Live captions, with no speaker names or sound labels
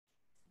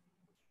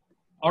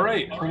All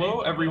right,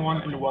 hello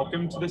everyone and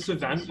welcome to this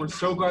event. We're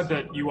so glad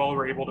that you all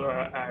were able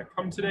to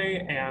come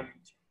today and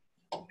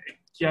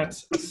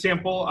get a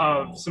sample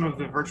of some of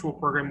the virtual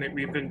program that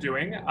we've been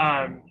doing.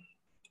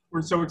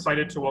 We're so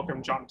excited to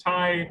welcome John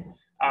Tai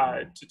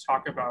to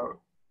talk about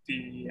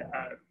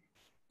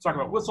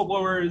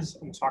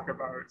whistleblowers and talk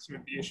about some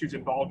of the issues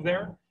involved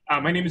there.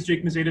 My name is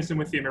Jake Mazetas. I'm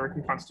with the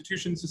American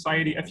Constitution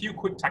Society. A few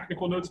quick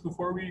technical notes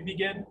before we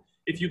begin.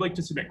 If you'd like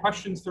to submit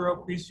questions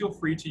throughout, please feel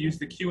free to use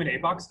the Q&A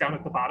box down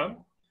at the bottom.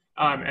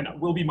 And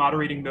we'll be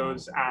moderating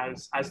those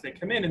as they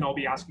come in, and I'll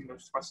be asking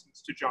those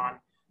questions to John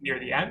near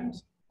the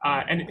end.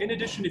 And in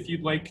addition, if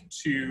you'd like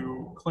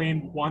to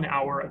claim 1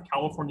 hour of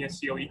California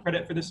CLE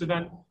credit for this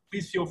event,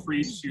 please feel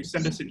free to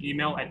send us an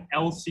email at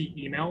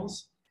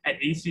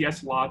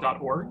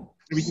lcemails@acslaw.org, and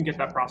we can get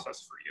that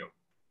processed for you.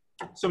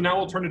 So now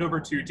I'll turn it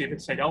over to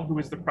David Seidel, who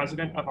is the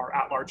president of our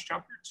at-large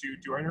chapter, to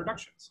do our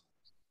introductions.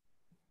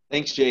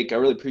 Thanks, Jake. I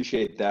really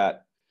appreciate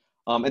that.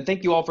 And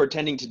thank you all for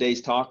attending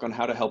today's talk on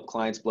how to help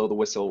clients blow the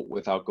whistle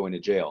without going to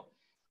jail.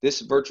 This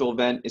virtual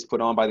event is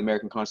put on by the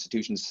American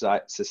Constitution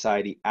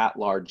Society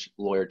at-large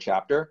lawyer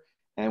chapter,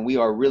 and we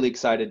are really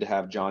excited to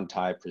have John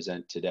Tai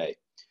present today.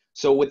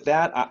 So with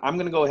that, I'm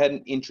going to go ahead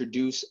and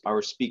introduce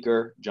our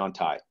speaker, John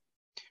Tai.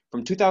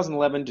 From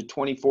 2011 to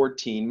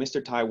 2014,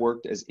 Mr. Tai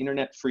worked as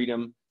Internet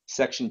Freedom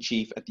Section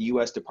Chief at the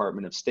U.S.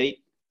 Department of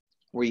State,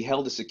 where he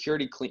held a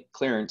security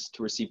clearance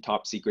to receive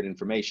top secret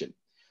information.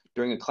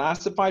 During a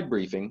classified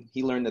briefing,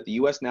 he learned that the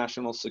U.S.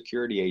 National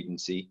Security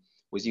Agency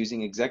was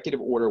using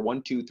Executive Order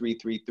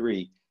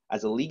 12333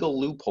 as a legal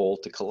loophole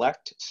to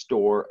collect,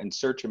 store, and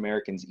search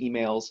Americans'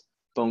 emails,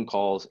 phone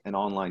calls, and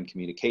online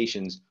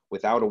communications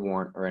without a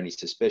warrant or any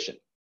suspicion.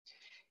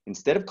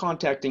 Instead of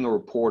contacting a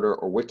reporter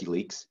or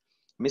WikiLeaks,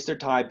 Mr.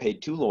 Tai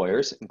paid 2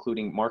 lawyers,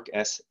 including Mark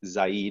S.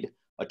 Zaid,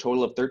 a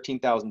total of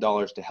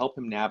 $13,000 to help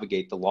him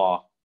navigate the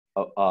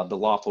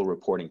lawful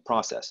reporting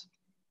process.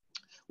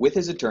 With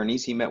his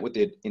attorneys, he met with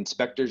the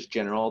Inspectors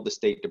General of the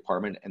State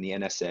Department and the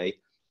NSA,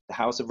 the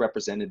House of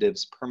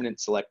Representatives Permanent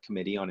Select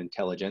Committee on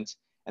Intelligence,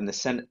 and the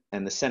Senate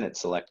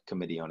Select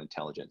Committee on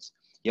Intelligence.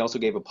 He also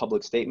gave a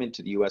public statement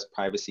to the U.S.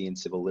 Privacy and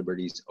Civil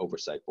Liberties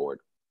Oversight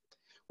Board.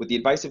 With the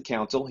advice of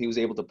counsel, he was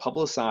able to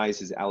publicize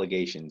his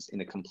allegations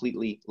in a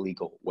completely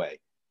legal way.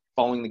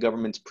 Following the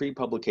government's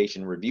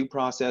pre-publication review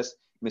process,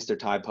 Mr.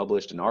 Tai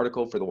published an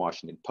article for the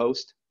Washington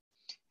Post,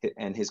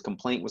 and his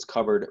complaint was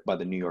covered by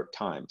the New York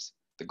Times,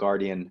 The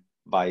Guardian,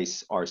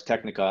 Vice, Ars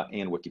Technica,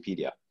 and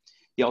Wikipedia.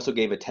 He also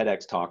gave a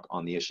TEDx talk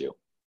on the issue.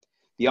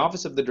 The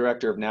Office of the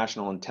Director of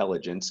National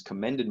Intelligence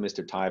commended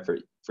Mr. Tai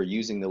for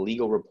using the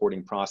legal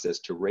reporting process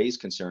to raise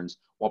concerns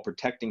while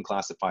protecting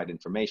classified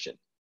information.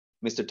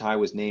 Mr. Tai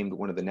was named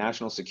one of the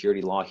National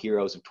Security Law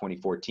Heroes of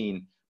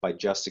 2014 by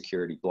Just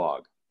Security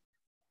blog.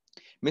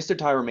 Mr.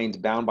 Tai remains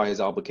bound by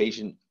his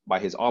obligations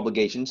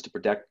to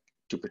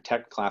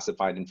protect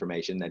classified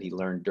information that he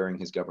learned during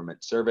his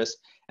government service,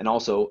 and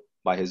also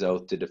by his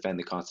oath to defend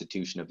the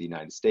Constitution of the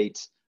United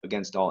States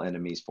against all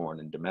enemies, foreign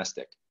and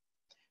domestic.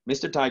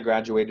 Mr. Tai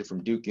graduated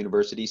from Duke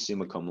University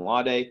summa cum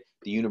laude,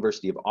 the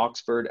University of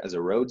Oxford as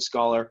a Rhodes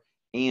Scholar,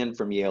 and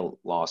from Yale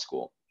Law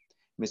School.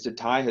 Mr.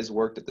 Tai has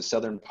worked at the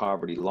Southern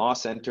Poverty Law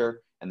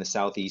Center and the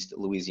Southeast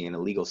Louisiana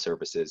Legal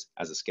Services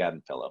as a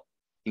Skadden Fellow.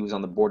 He was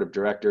on the board of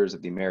directors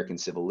of the American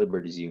Civil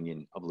Liberties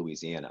Union of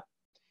Louisiana.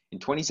 In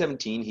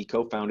 2017, he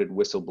co-founded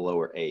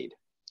Whistleblower Aid.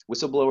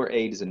 Whistleblower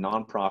Aid is a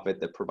nonprofit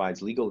that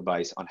provides legal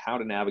advice on how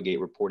to navigate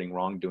reporting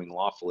wrongdoing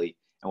lawfully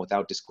and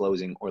without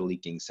disclosing or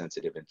leaking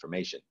sensitive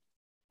information.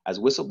 As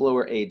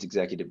Whistleblower Aid's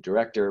executive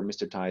director,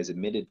 Mr. Tai is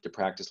admitted to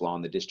practice law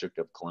in the District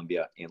of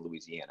Columbia and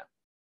Louisiana.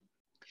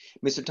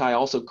 Mr. Tai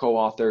also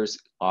co-authors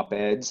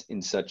op-eds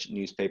in such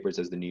newspapers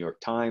as the New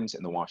York Times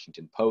and the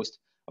Washington Post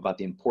about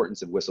the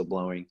importance of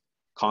whistleblowing,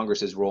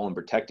 Congress's role in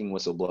protecting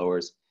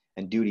whistleblowers,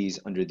 and duties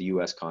under the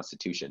U.S.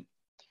 Constitution.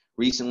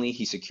 Recently,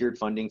 he secured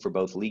funding for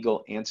both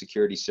legal and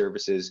security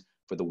services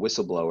for the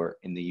whistleblower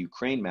in the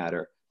Ukraine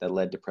matter that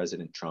led to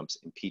President Trump's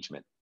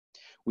impeachment.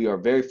 We are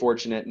very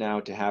fortunate now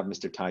to have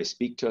Mr. Tai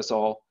speak to us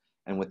all,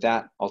 and with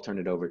that, I'll turn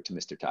it over to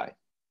Mr. Tai.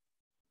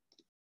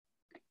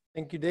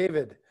 Thank you,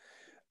 David.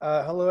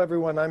 Hello,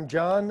 everyone. I'm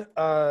John.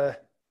 I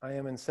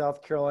am in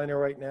South Carolina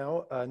right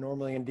now,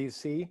 normally in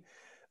DC,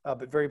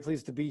 but very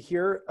pleased to be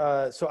here.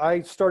 So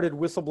I started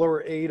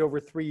Whistleblower Aid over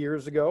 3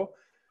 years ago.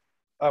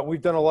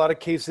 We've done a lot of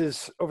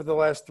cases over the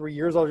last 3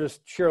 years. I'll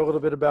just share a little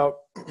bit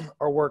about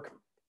our work.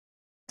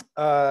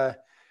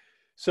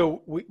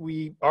 So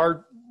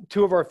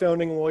two of our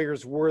founding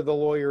lawyers were the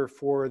lawyer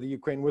for the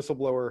Ukraine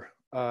whistleblower,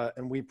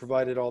 and we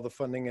provided all the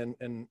funding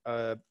and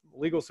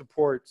legal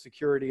support,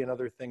 security, and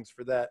other things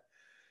for that.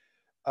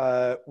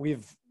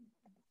 We've,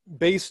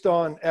 based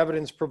on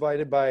evidence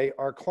provided by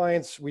our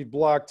clients, we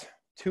blocked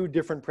 2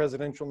 different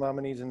presidential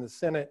nominees in the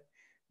Senate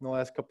in the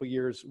last couple of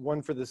years,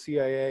 one for the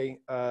CIA,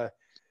 a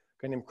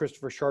guy named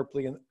Christopher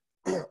Sharpley, and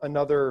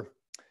another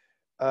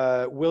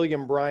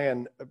William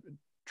Bryan,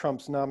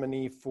 Trump's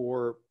nominee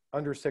for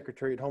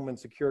Undersecretary at Homeland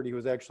Security, who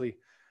was actually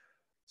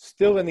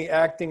still in the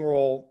acting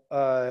role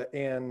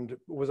and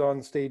was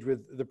on stage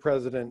with the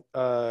president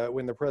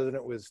when the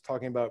president was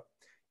talking about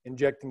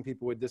injecting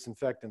people with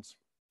disinfectants.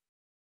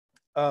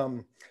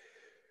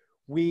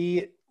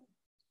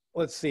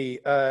 Let's see,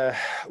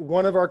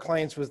 one of our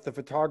clients was the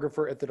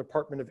photographer at the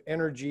Department of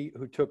Energy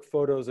who took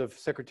photos of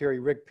Secretary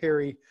Rick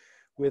Perry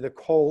with a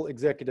coal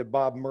executive,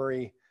 Bob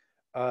Murray,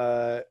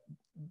 that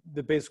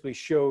basically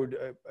showed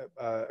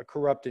a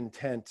corrupt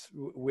intent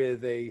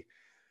with a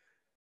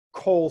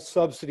coal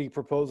subsidy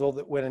proposal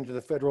that went into the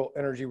Federal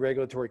Energy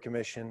Regulatory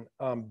Commission.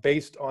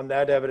 Based on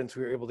that evidence,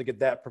 we were able to get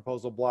that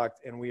proposal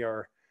blocked, and we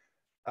are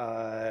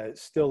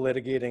still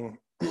litigating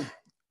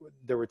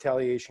the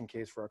retaliation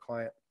case for our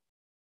client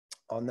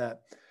on that.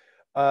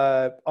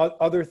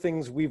 Other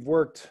things, we've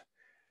worked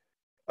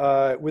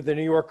with the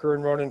New Yorker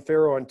and Ronan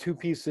Farrow on two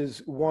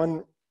pieces.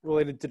 One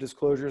related to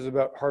disclosures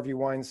about Harvey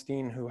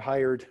Weinstein, who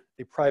hired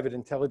a private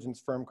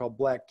intelligence firm called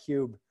Black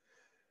Cube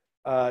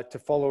to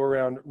follow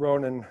around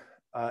Ronan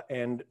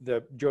and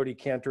the Jodi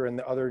Kantor and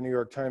the other New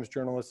York Times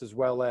journalists, as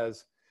well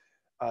as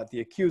the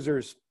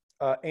accusers.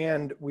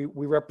 And we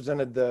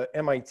represented the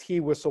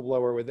MIT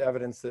whistleblower with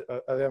evidence that,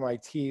 of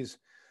MIT's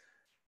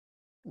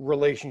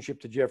relationship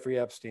to Jeffrey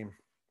Epstein.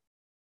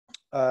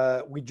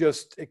 We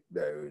just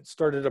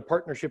started a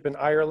partnership in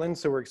Ireland,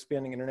 so we're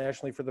expanding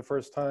internationally for the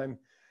first time.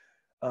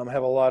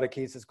 Have a lot of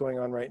cases going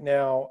on right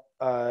now,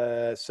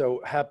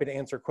 so happy to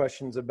answer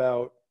questions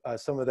about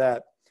some of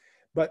that.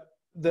 But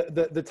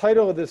the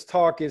title of this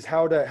talk is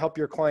How to Help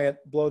Your Client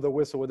Blow the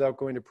Whistle Without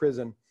Going to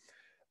Prison.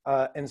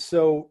 And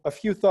so a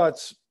few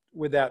thoughts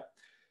with that.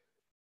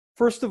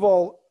 First of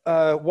all,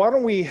 why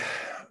don't we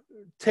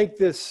take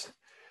this,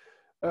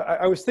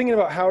 I was thinking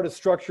about how to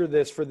structure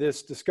this for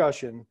this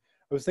discussion.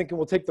 I was thinking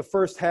we'll take the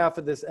first half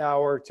of this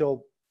hour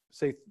till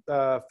say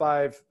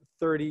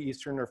 5:30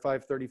 Eastern or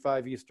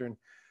 5:35 Eastern,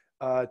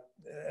 and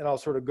I'll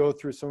sort of go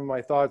through some of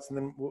my thoughts, and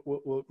then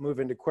we'll move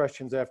into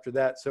questions after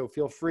that. So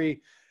feel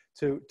free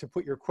to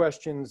put your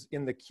questions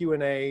in the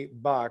Q&A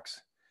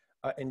box,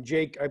 and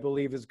Jake, I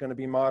believe, is going to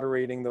be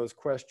moderating those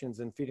questions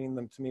and feeding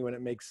them to me when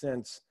it makes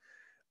sense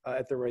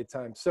at the right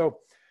time. So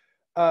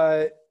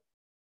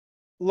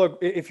look,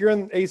 if you're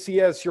in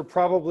ACS, you're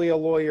probably a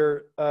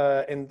lawyer,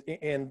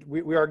 and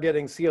we are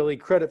getting CLE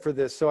credit for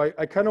this. So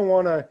I kind of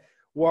want to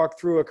walk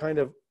through a kind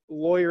of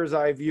lawyer's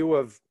eye view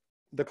of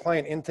the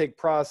client intake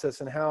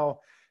process and how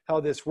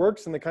this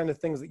works and the kind of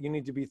things that you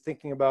need to be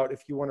thinking about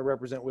if you want to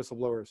represent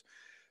whistleblowers.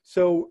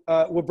 So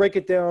we'll break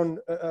it down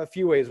a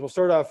few ways. We'll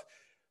start off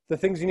the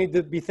things you need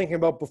to be thinking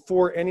about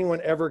before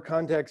anyone ever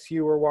contacts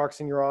you or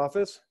walks in your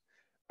office.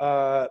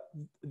 The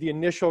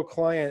initial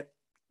client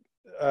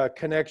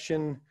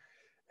connection,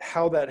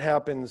 how that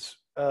happens,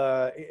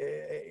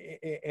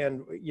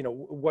 and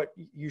what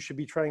you should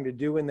be trying to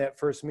do in that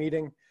first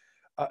meeting.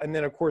 And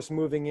then, of course,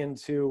 moving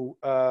into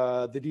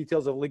the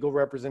details of legal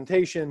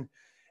representation.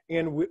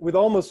 And with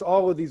almost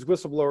all of these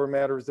whistleblower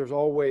matters, there's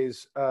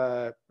always,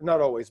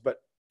 not always, but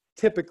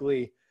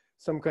typically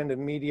some kind of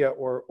media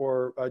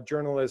or a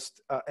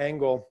journalist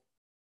angle.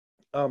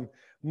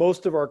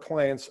 Most of our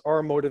clients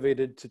are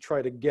motivated to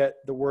try to get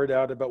the word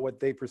out about what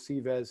they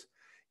perceive as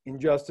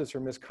injustice or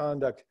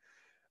misconduct.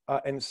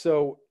 And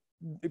so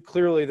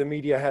clearly the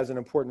media has an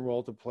important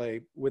role to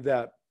play with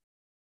that.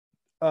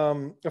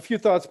 A few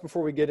thoughts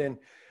before we get in.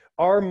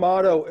 Our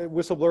motto at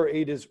Whistleblower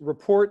Aid is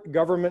report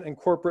government and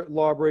corporate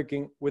law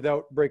breaking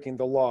without breaking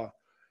the law.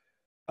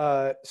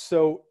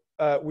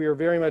 We are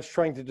very much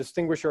trying to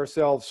distinguish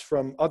ourselves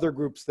from other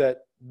groups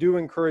that do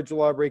encourage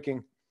law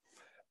breaking.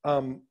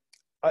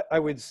 I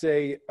would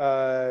say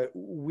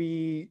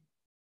we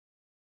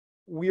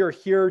are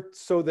here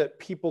so that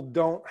people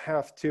don't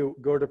have to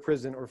go to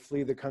prison or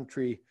flee the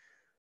country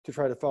to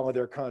try to follow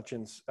their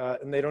conscience.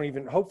 And they don't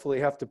even hopefully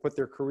have to put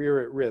their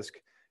career at risk.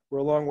 We're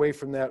a long way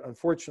from that,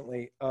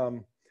 unfortunately.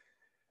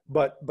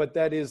 But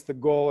that is the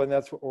goal, and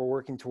that's what we're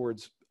working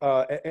towards.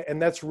 And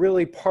that's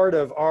really part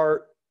of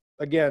our,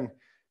 again,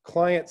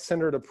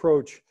 client-centered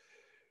approach,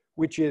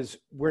 which is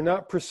we're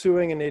not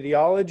pursuing an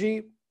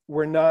ideology.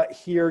 We're not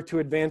here to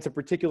advance a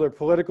particular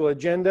political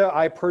agenda.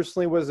 I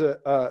personally was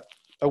a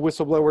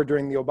whistleblower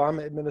during the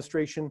Obama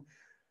administration.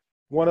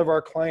 One of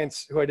our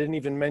clients, who I didn't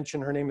even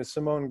mention, her name is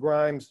Simone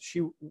Grimes.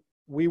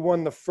 We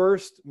won the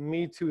first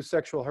Me Too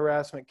sexual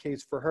harassment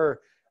case for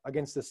her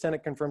against a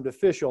Senate-confirmed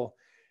official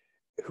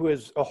who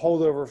is a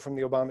holdover from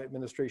the Obama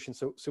administration.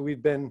 So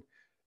we've been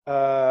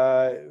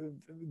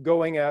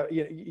going out,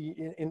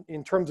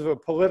 in terms of a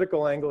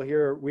political angle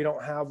here, we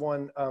don't have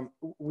one.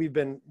 We've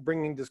been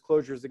bringing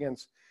disclosures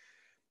against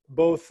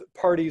both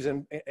parties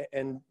and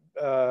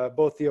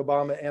both the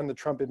Obama and the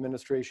Trump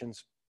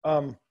administrations.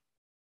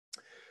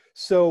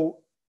 So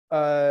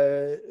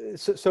to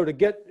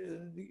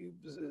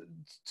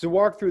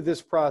walk through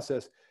this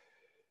process,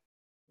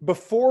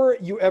 before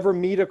you ever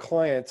meet a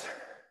client,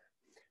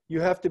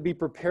 you have to be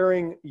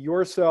preparing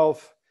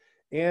yourself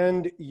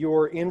and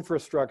your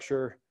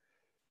infrastructure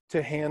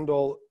to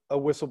handle a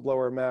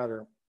whistleblower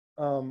matter.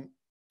 The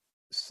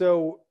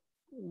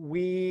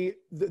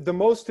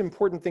most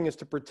important thing is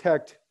to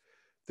protect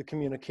the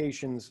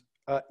communications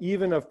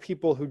even of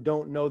people who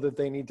don't know that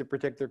they need to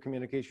protect their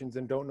communications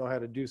and don't know how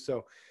to do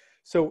so.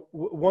 So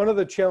one of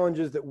the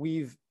challenges that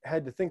we've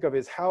had to think of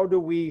is, how do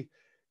we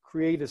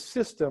create a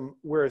system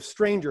where a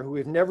stranger who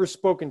we've never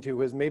spoken to,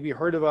 who has maybe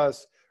heard of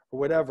us or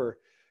whatever,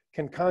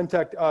 can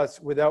contact us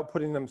without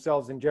putting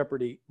themselves in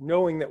jeopardy,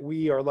 knowing that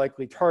we are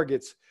likely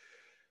targets.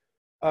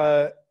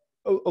 A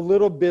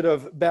little bit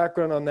of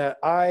background on that.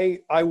 I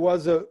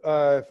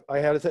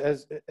had,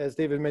 as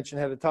David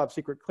mentioned, had a top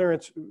secret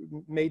clearance,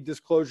 made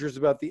disclosures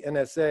about the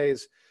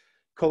NSA's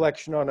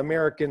collection on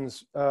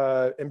Americans,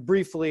 and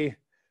briefly,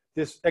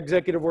 this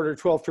Executive Order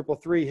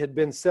 12333 had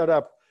been set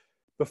up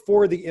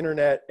before the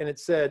internet, and it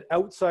said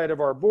outside of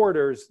our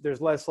borders, there's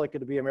less likely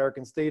to be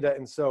Americans' data,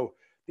 and so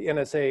the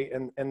NSA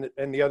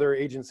and the other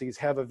agencies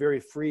have a very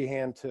free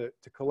hand to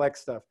collect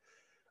stuff.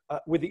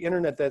 With the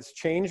internet, that's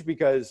changed,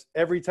 because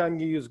every time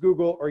you use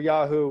Google or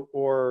Yahoo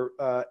or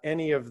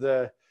any of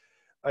the,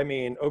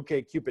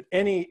 OkCupid,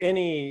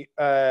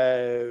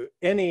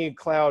 any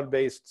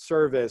cloud-based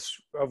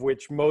service, of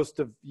which most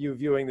of you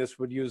viewing this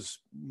would use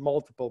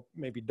multiple,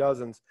 maybe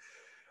dozens,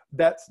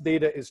 that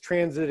data is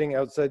transiting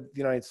outside the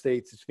United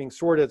States. It's being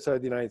stored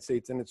outside the United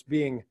States, and it's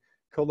being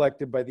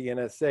collected by the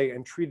NSA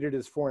and treated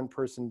as foreign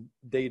person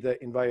data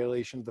in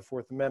violation of the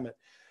Fourth Amendment.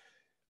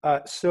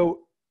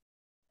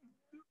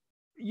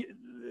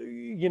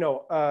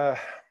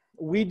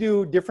 We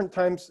do different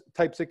types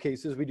of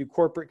cases. We do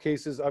corporate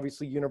cases,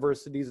 obviously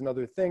universities and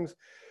other things.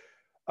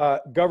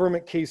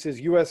 Government cases,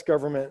 US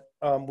government.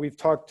 We've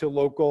talked to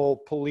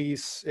local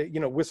police,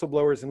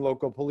 whistleblowers in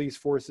local police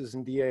forces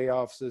and DA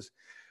offices.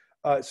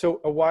 So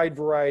a wide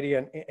variety,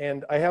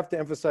 and I have to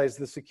emphasize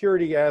the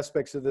security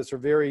aspects of this are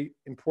very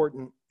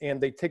important,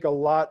 and they take a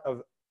lot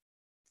of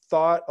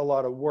thought, a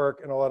lot of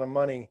work, and a lot of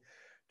money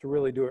to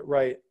really do it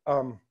right.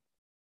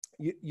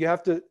 You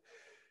have to,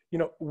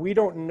 we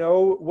don't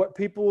know what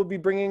people will be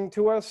bringing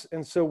to us,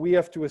 and so we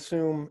have to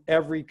assume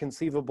every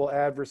conceivable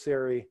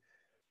adversary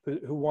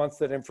who wants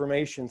that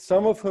information,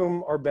 some of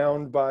whom are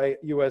bound by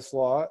US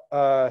law,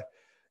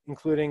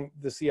 including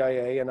the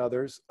CIA and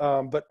others,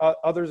 but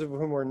others of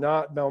whom are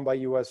not bound by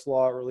US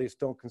law, or at least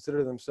don't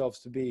consider themselves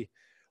to be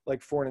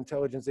like foreign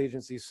intelligence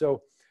agencies.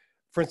 So,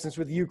 for instance,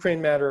 with the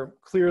Ukraine matter,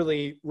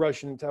 clearly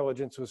Russian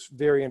intelligence was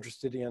very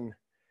interested in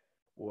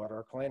what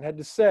our client had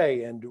to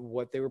say and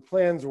what their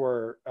plans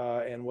were,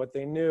 and what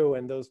they knew,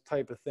 and those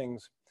type of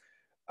things.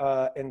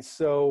 And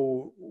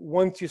so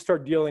once you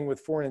start dealing with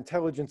foreign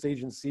intelligence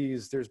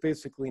agencies, there's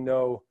basically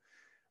no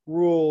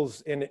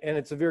rules, and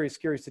it's a very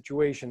scary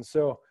situation.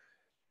 So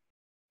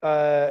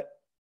the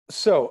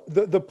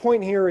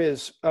point here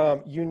is,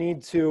 you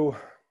need to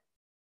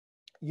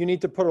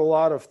put a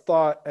lot of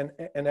thought and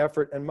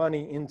effort and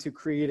money into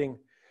creating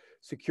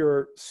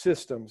secure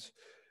systems.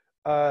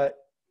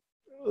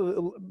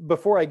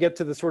 Before I get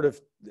to the sort of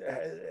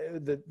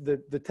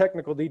the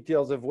technical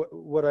details of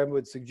what I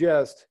would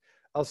suggest,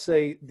 I'll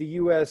say the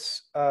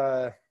U.S.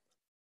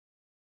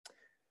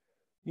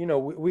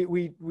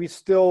 We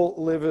still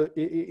live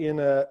in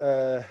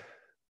a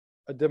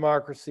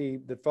democracy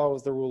that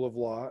follows the rule of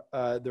law.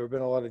 There have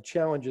been a lot of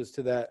challenges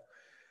to that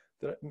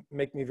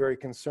make me very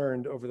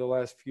concerned over the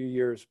last few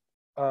years.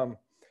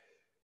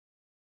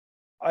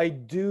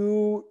 There's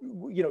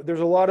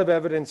a lot of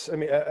evidence,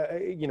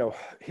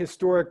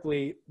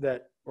 historically,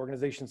 that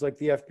organizations like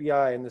the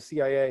FBI and the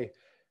CIA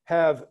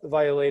have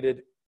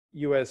violated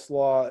US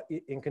law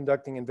in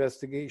conducting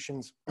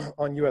investigations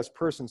on US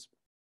persons.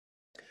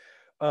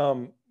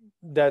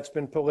 That's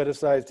been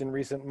politicized in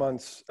recent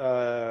months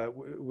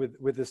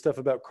with this stuff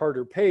about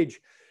Carter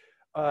Page.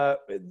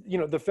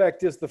 The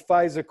fact is, the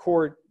FISA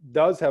court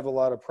does have a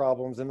lot of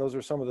problems, and those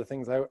are some of the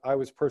things I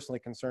was personally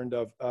concerned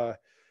of.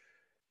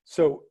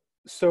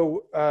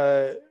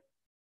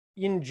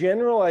 In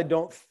general, I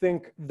don't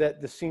think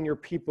that the senior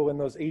people in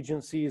those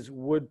agencies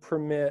would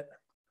permit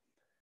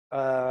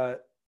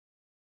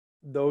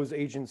those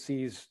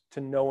agencies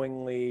to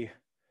knowingly,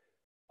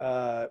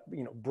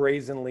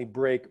 brazenly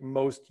break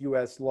most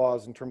U.S.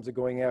 laws in terms of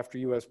going after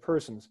U.S.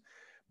 persons.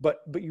 But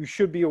you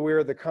should be aware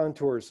of the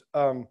contours.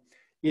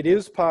 It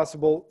is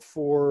possible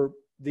for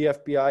the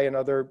FBI and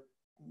other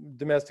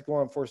domestic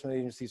law enforcement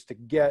agencies to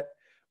get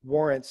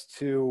warrants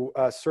to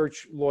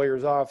search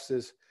lawyers'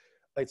 offices.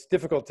 It's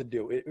difficult to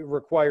do. It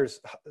requires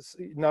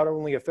not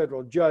only a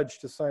federal judge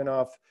to sign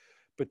off,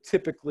 but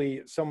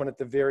typically someone at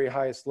the very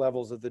highest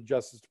levels of the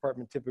Justice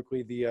Department,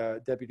 typically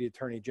the Deputy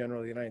Attorney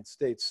General of the United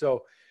States.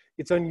 So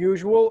it's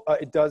unusual.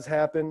 It does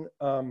happen.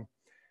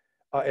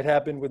 It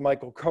happened with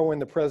Michael Cohen,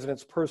 the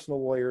president's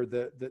personal lawyer.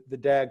 The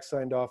DAG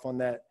signed off on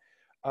that.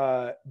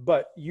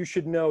 But you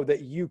should know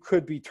that you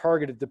could be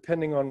targeted,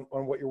 depending on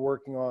what you're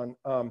working on,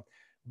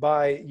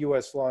 by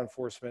US law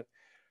enforcement.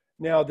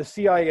 Now, the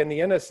CIA and the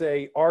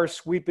NSA are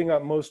sweeping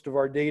up most of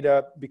our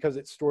data because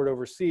it's stored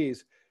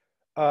overseas.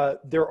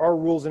 There are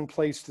rules in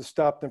place to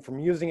stop them from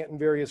using it in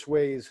various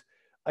ways.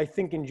 I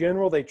think in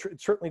general,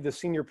 certainly the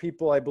senior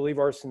people, I believe,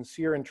 are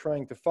sincere in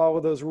trying to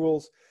follow those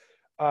rules.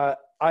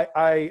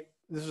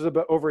 This was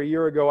about over a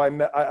year ago.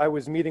 I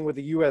was meeting with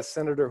a US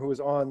senator who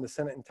was on the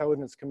Senate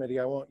Intelligence Committee.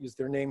 I won't use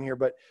their name here,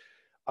 but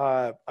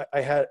I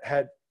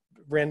had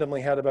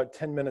randomly had about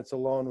 10 minutes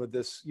alone with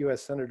this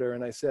US Senator,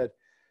 and I said,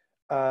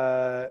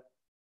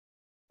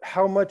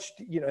 how much,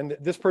 and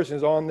this person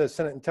is on the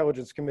Senate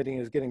Intelligence Committee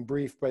and is getting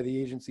briefed by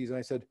the agencies. And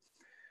I said,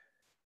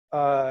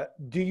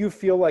 do you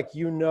feel like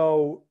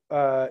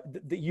that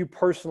you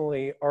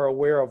personally are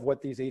aware of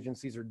what these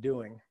agencies are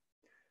doing?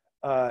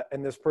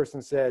 And this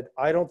person said,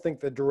 I don't think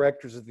the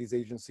directors of these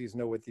agencies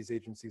know what these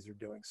agencies are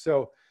doing.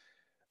 So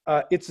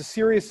it's a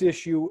serious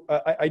issue.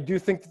 I do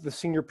think that the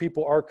senior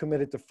people are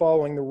committed to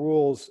following the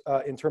rules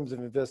in terms of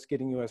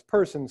investigating US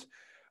persons,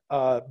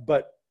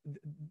 but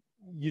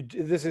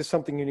this is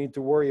something you need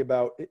to worry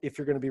about if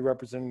you're going to be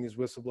representing these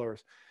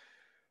whistleblowers.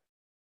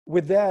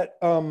 With that,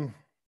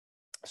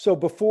 so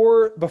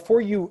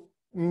before you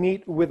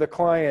meet with a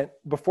client,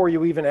 before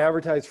you even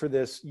advertise for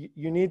this,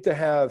 you need to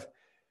have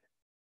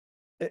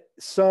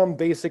some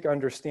basic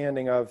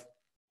understanding of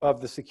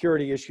the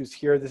security issues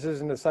here. This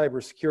isn't a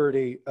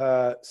cybersecurity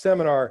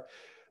seminar,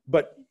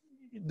 but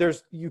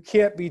you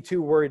can't be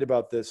too worried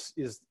about this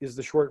is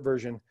the short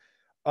version.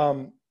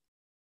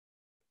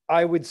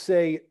 I would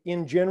say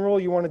in general,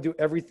 you want to do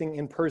everything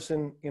in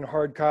person in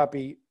hard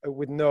copy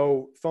with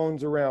no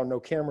phones around, no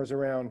cameras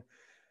around.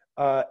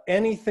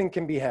 Anything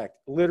can be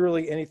hacked.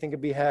 Literally anything can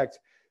be hacked.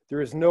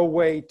 There is no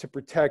way to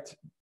protect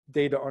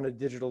data on a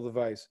digital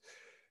device.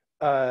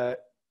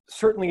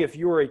 Certainly if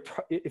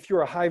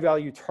you're a high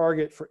value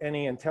target for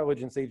any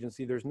intelligence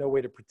agency, there's no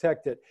way to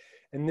protect it.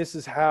 And this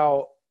is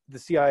how the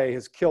CIA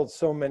has killed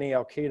so many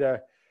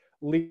Al-Qaeda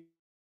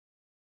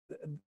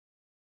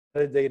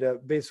data,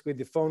 basically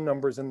the phone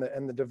numbers and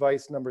the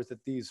device numbers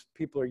that these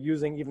people are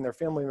using, even their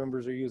family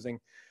members are using.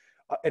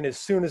 And as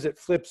soon as it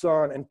flips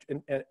on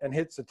and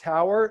hits a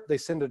tower, they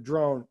send a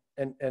drone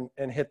and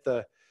hit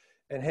the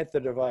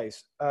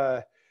device.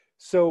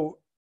 So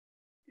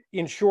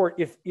in short,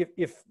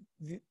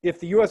 if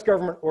the US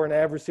government or an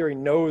adversary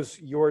knows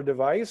your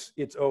device,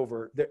 it's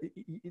over.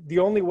 The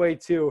only way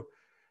to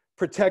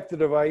protect the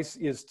device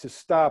is to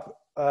stop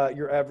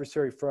your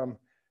adversary from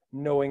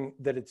knowing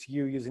that it's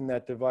you using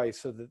that device,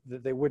 so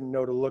that they wouldn't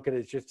know to look at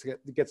it.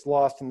 It gets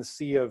lost in the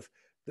sea of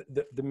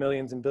the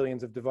millions and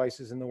billions of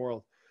devices in the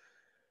world.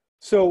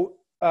 So,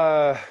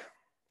 all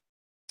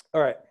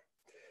right.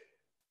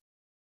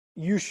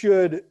 You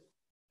should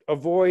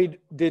avoid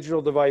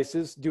digital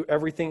devices, do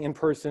everything in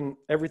person,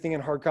 everything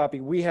in hard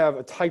copy. We have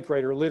a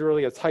typewriter,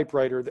 literally a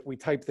typewriter that we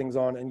type things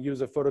on, and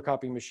use a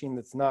photocopying machine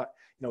that's not,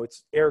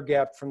 it's air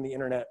gapped from the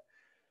internet.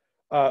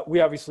 We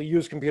obviously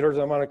use computers.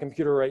 I'm on a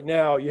computer right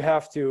now. You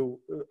have to,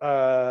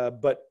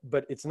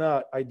 but it's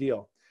not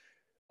ideal.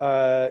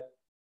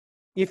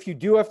 If you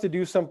do have to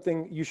do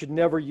something, you should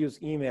never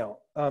use email.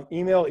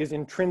 Email is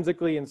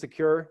intrinsically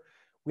insecure.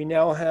 We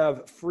now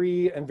have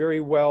free and very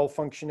well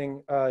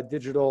functioning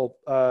digital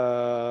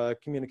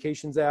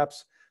communications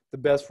apps, the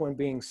best one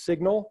being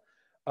Signal.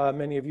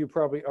 Many of you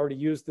probably already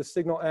used the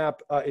Signal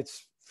app.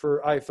 It's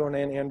for iPhone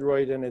and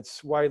Android, and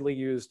it's widely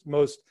used.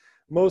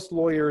 Most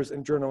lawyers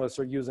and journalists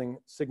are using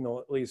Signal,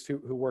 at least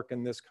who work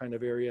in this kind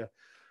of area.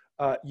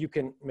 You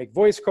can make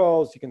voice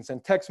calls, you can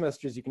send text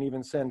messages, you can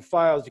even send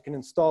files, you can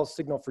install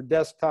Signal for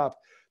desktop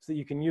so that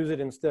you can use it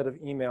instead of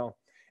email.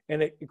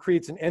 And it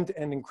creates an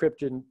end-to-end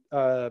encryption.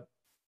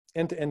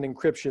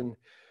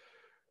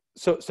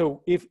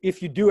 So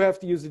if you do have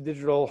to use a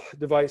digital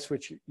device,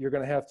 which you're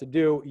going to have to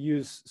do,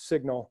 use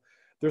Signal.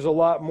 There's a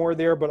lot more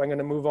there, but I'm going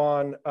to move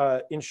on.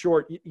 In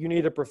short, you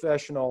need a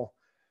professional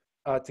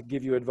to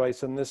give you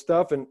advice on this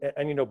stuff, and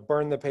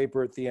burn the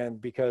paper at the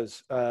end,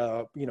 because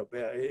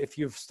if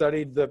you've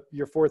studied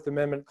your Fourth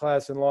Amendment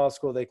class in law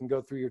school, they can go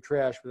through your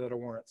trash without a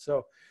warrant.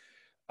 So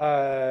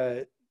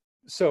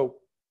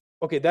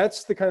okay,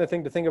 that's the kind of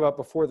thing to think about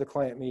before the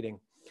client meeting.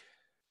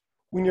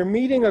 When you're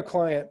meeting a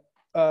client,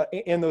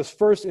 and those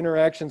first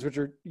interactions, which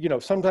are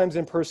sometimes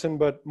in person,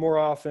 but more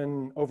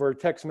often over a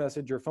text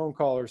message or phone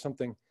call or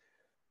something,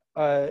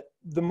 the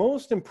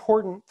most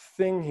important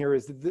thing here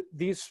is that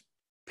these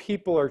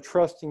people are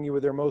trusting you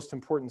with their most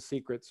important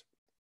secrets.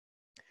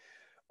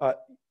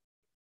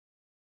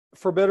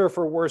 For better or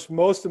for worse,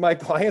 most of my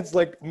clients,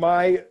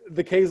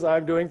 the case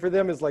I'm doing for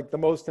them is like the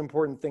most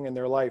important thing in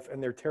their life,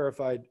 and they're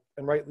terrified,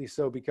 and rightly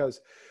so, because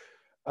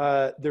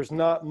there's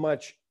not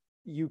much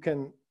you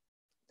can,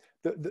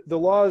 the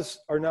laws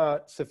are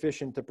not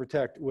sufficient to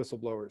protect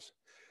whistleblowers.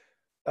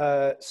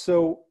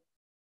 So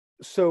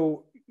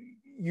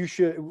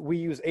we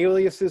use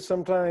aliases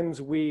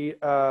sometimes. We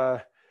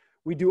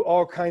do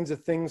all kinds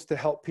of things to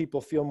help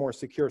people feel more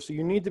secure. So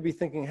you need to be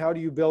thinking, how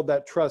do you build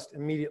that trust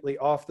immediately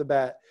off the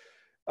bat?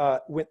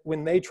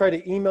 When they try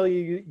to email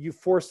you, you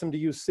force them to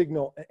use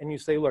Signal, and you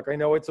say, look, I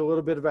know it's a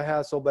little bit of a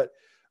hassle, but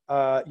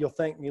you'll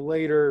thank me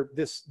later.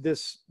 This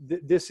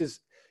is,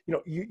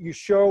 you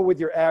show with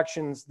your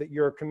actions that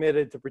you're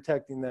committed to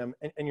protecting them,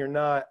 and you're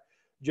not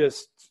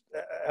just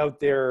out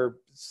there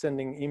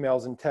sending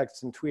emails and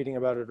texts and tweeting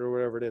about it or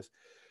whatever it is.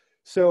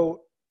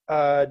 So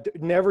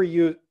never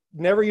use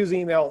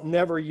email,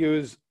 never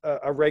use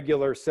a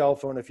regular cell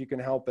phone if you can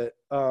help it.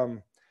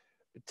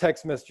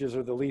 Text messages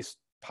are the least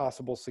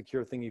possible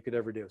secure thing you could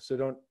ever do. So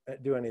don't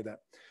do any of that.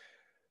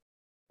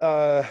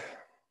 you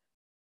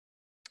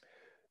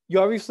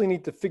obviously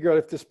need to figure out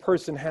if this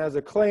person has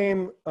a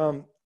claim.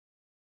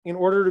 In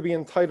order to be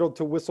entitled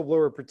to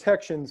whistleblower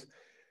protections,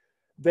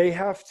 they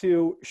have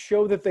to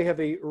show that they have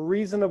a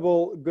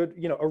reasonable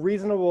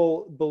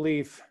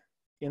belief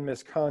in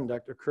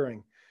misconduct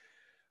occurring.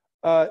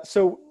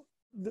 So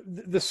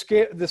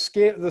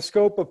the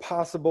scope of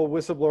possible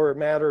whistleblower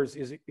matters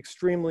is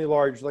extremely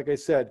large. Like I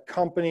said,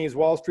 companies,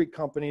 Wall Street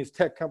companies,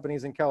 tech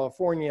companies in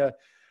California,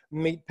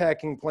 meat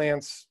packing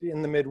plants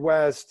in the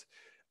Midwest,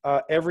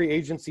 every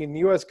agency in the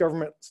US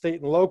government,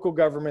 state and local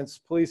governments,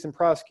 police and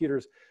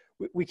prosecutors.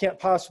 We can't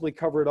possibly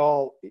cover it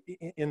all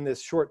in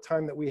this short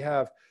time that we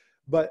have.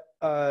 But,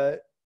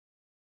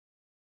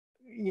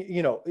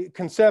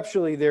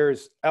 conceptually,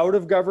 there's out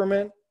of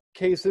government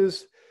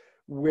cases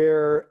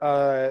where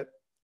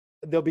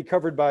they'll be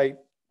covered by,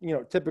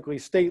 typically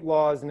state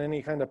laws and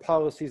any kind of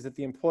policies that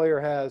the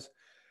employer has.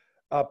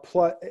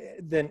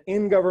 Then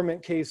in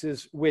government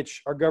cases,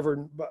 which are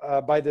governed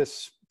by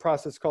this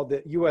process called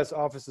the U.S.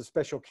 Office of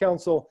Special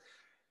Counsel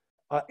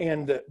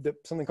and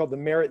something called the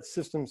Merit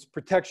Systems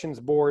Protections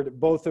Board,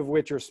 both of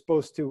which are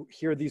supposed to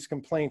hear these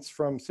complaints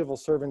from civil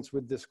servants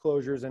with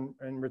disclosures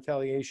and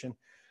retaliation.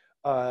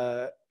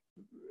 So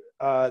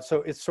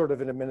it's sort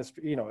of an a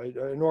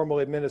normal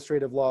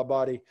administrative law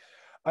body.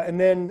 And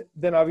then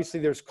obviously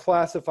there's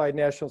classified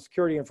national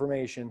security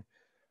information,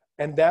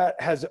 and that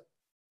has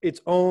its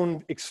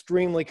own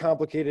extremely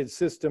complicated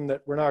system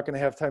that we're not going to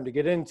have time to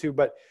get into.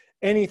 But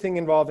anything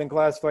involving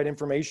classified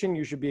information,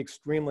 you should be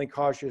extremely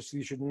cautious.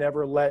 You should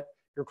never let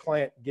your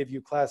client give you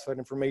classified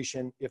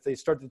information. If they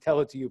start to tell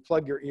it to you,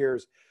 plug your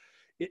ears.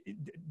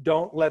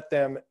 Don't let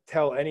them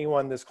tell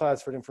anyone this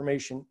classified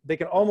information. They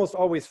can almost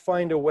always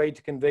find a way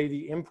to convey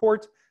the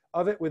import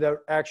of it without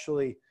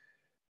actually,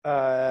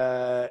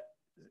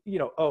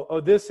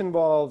 this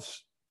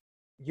involves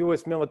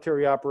U.S.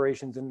 military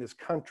operations in this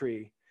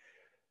country.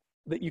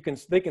 That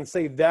they can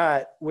say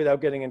that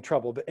without getting in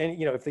trouble. But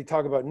if they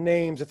talk about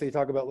names, if they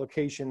talk about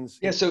locations.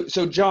 Yeah.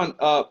 So John,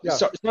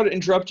 sorry to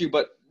interrupt you,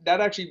 but that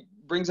actually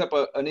brings up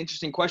an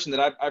interesting question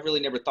that I've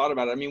really never thought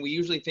about. I mean, we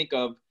usually think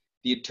of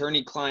the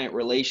attorney-client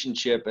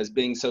relationship as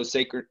being so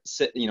sacred,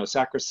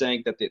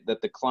 sacrosanct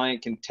that the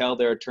client can tell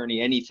their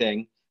attorney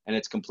anything and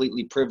it's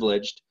completely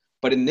privileged.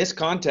 But in this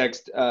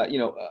context, and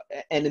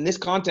in this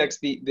context,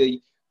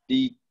 the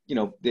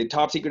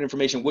top secret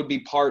information would be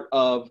part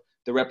of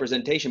the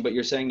representation. But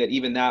you're saying that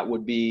even that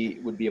would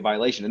be a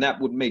violation, and that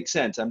would make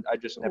sense. I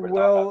just never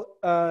thought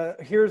about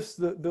it. Here's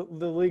the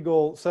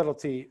legal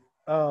subtlety.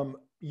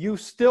 You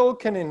still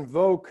can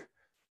invoke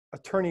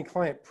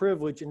attorney-client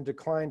privilege and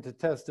decline to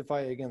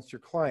testify against your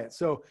client.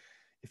 So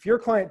if your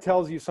client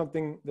tells you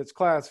something that's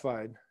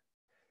classified,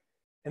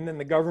 and then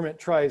the government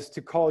tries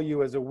to call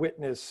you as a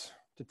witness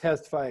to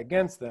testify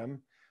against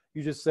them,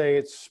 you just say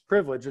it's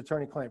privilege,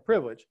 attorney-client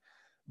privilege.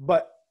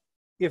 But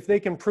if they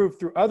can prove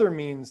through other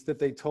means that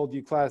they told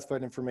you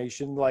classified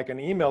information, like an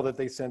email that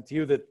they sent to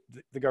you that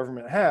the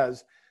government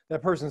has,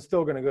 that person's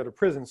still going to go to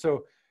prison.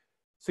 So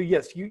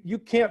yes, you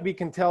can't be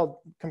compelled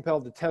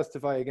to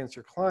testify against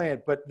your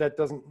client, but that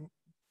doesn't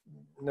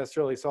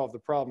necessarily solve the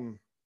problem.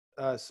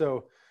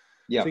 So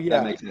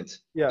that makes sense.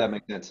 Yeah, that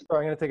makes sense.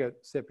 Sorry, I'm going to take a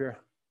sip here.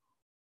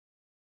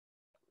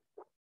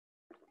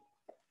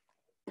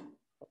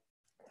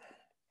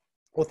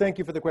 Well, thank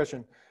you for the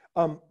question.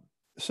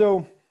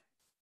 So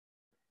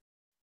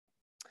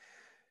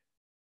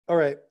all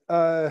right.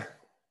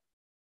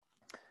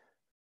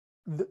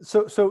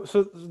 So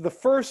the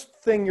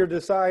first thing you're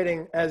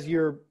deciding as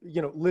you're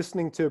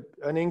listening to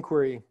an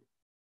inquiry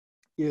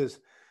is,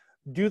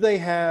 do they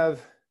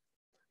have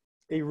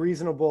a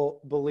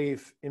reasonable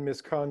belief in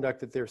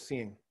misconduct that they're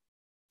seeing?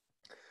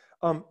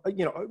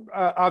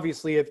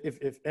 Obviously,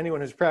 if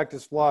anyone has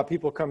practiced law,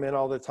 people come in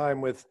all the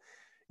time with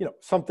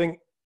something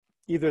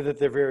either that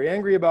they're very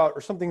angry about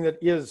or something that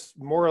is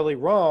morally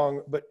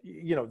wrong, but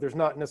there's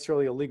not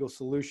necessarily a legal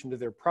solution to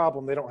their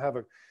problem. They don't have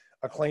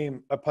a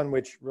claim upon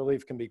which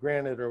relief can be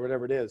granted or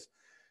whatever it is.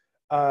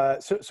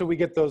 So we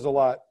get those a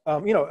lot. A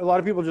lot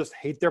of people just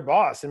hate their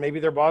boss, and maybe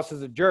their boss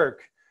is a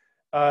jerk,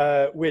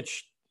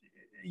 which,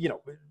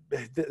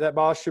 that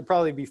boss should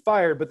probably be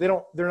fired, but they're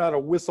not a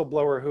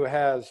whistleblower who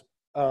has,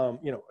 a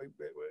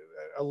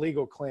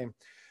legal claim.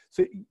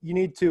 So you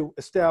need to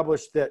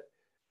establish that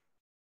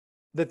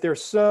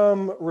there's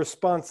some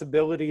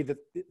responsibility that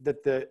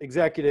the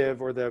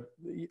executive or the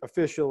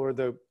official or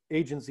the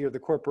agency or the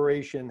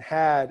corporation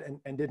had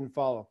and didn't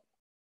follow.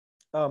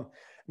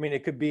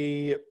 It could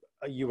be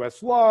a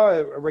US law,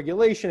 a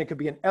regulation, it could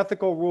be an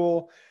ethical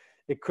rule,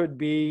 it could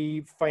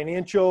be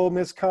financial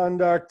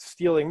misconduct,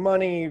 stealing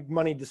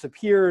money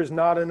disappears,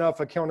 not enough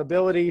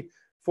accountability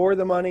for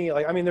the money.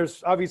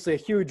 There's obviously a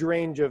huge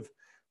range of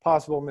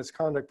possible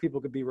misconduct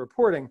people could be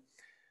reporting.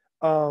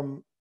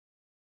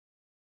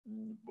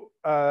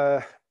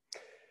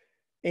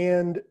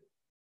 And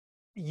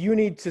you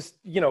need to,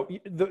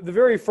 the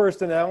very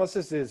first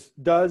analysis is,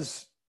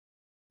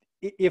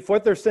 if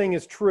what they're saying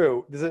is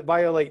true, does it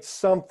violate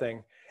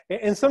something?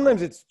 And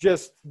sometimes it's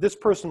just, this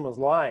person was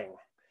lying,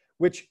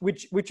 which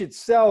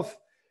itself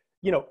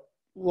you know,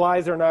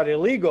 lies are not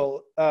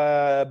illegal,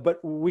 but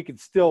we could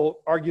still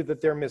argue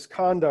that they're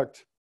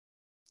misconduct,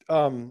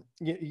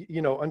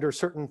 you know, under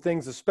certain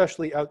things,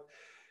 especially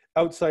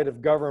outside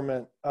of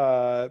government.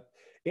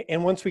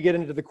 And once we get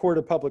into the court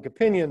of public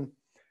opinion,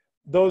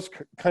 those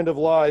kind of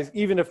lies,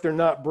 even if they're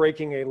not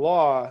breaking a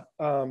law,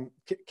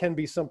 can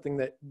be something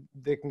that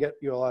they can get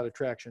you a lot of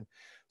traction.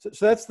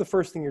 So that's the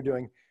first thing you're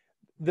doing.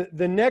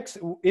 The next,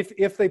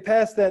 if they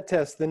pass that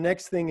test, the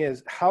next thing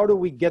is, how do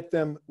we get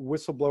them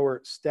whistleblower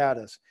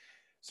status?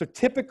 So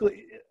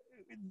typically,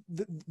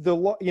 the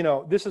law, you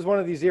know, this is one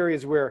of these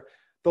areas where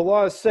the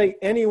laws say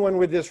anyone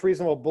with this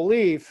reasonable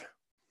belief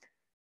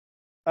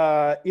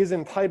is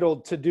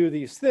entitled to do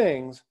these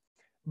things,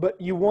 but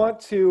you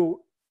want to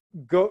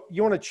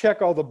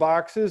check all the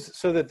boxes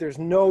so that there's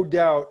no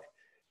doubt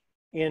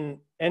in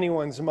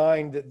anyone's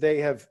mind that they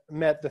have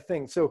met the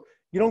thing. So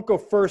you don't go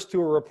first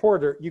to a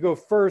reporter, you go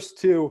first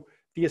to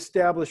the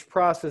established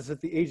process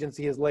that the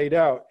agency has laid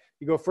out.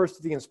 You go first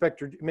to the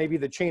inspector, maybe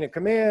the chain of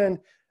command,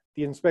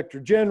 the inspector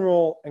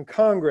general, and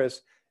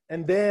Congress,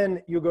 and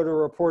then you go to a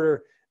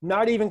reporter,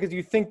 not even because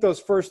you think those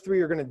first three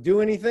are going to do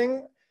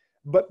anything,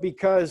 but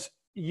because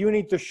you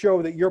need to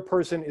show that your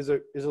person is a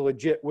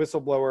legit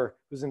whistleblower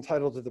who's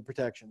entitled to the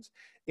protections.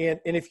 And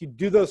if you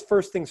do those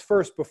first things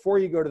first before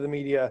you go to the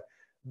media,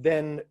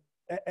 then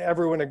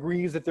everyone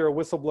agrees that they're a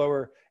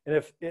whistleblower. And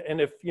if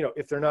you know,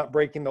 if they're not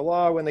breaking the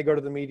law when they go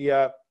to the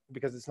media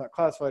because it's not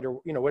classified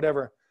or, you know,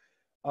 whatever,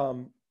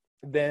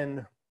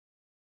 then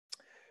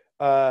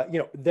you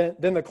know,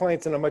 then the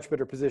client's in a much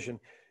better position.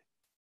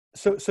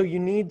 So you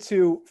need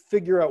to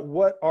figure out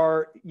what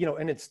are, you know,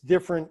 and it's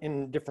different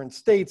in different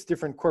states,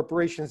 different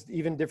corporations,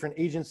 even different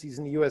agencies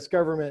in the US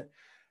government.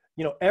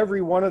 You know,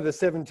 every one of the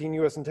 17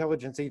 US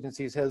intelligence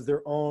agencies has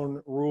their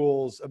own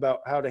rules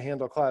about how to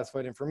handle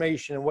classified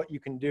information and what you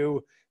can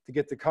do to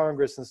get to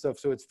Congress and stuff.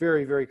 So it's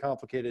very, very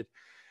complicated.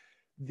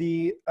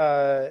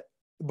 But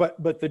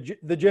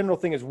the general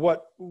thing is,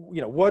 what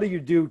do you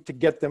do to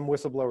get them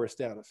whistleblower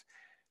status?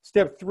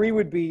 Step 3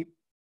 would be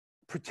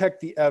protect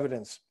the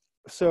evidence.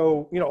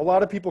 So, you know, a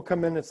lot of people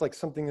come in, it's like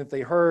something that they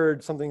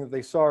heard, something that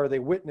they saw or they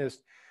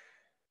witnessed.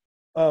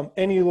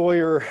 Any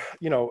lawyer,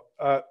 you know,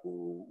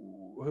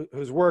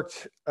 who's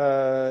worked,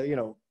 you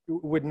know,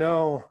 would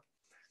know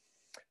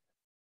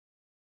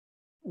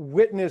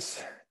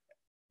witness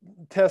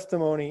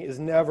testimony is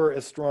never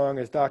as strong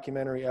as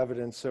documentary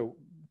evidence. So,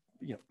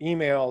 you know,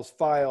 emails,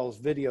 files,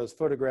 videos,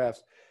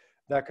 photographs,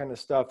 that kind of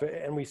stuff.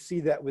 And we see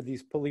that with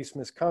these police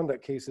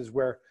misconduct cases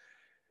where,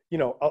 you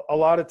know, a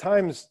lot of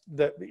times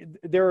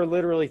there are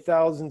literally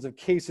thousands of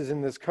cases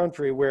in this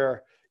country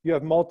where you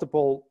have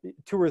multiple,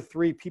 2 or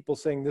 3 people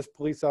saying this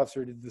police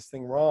officer did this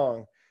thing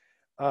wrong.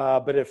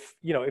 But if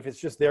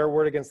it's just their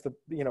word against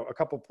a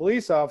couple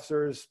police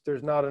officers,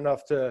 there's not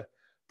enough to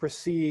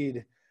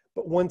proceed.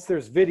 But once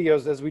there's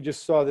videos, as we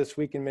just saw this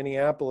week in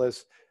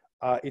Minneapolis,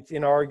 it's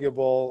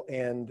inarguable,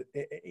 and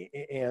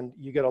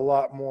you get a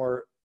lot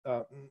more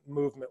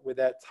movement with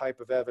that type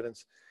of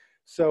evidence.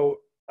 So,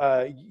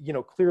 you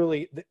know,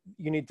 clearly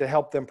you need to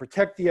help them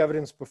protect the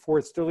evidence before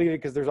it's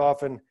deleted, because there's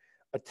often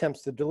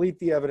attempts to delete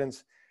the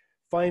evidence.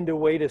 Find a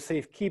way to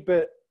safe keep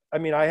it. I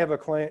mean, I have a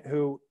client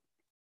who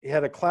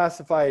had a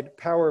classified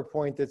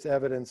PowerPoint that's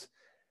evidence.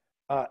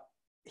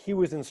 He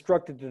was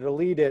instructed to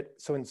delete it,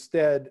 so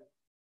instead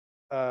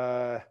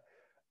found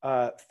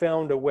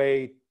a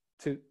way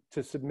to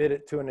submit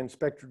it to an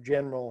inspector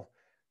general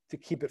to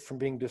keep it from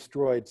being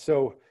destroyed.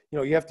 So, you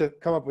know, you have to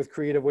come up with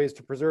creative ways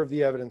to preserve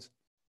the evidence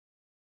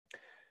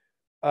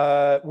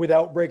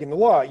without breaking the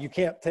law. You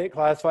can't take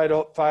classified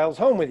files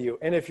home with you.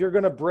 And if you're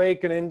going to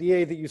break an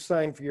NDA that you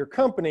signed for your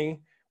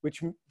company,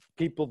 which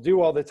people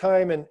do all the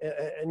time, and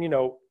you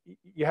know,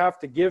 you have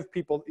to give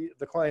people,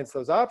 the clients,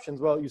 those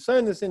options. Well, you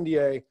sign this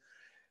NDA,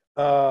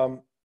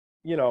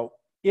 you know,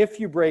 if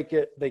you break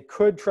it, they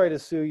could try to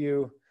sue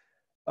you,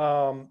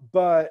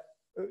 but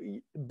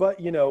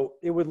you know,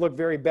 it would look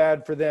very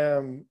bad for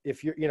them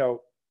if you're, you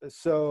know,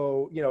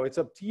 so, you know, it's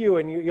up to you,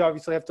 and you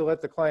obviously have to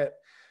let the client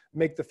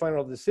make the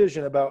final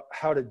decision about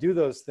how to do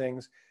those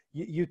things.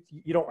 You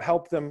don't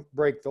help them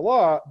break the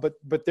law,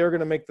 but they're going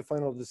to make the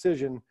final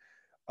decision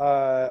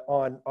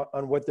on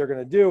what they're going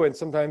to do. And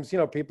sometimes, you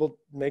know, people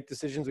make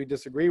decisions we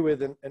disagree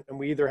with, and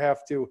we either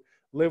have to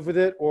live with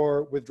it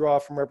or withdraw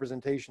from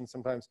representation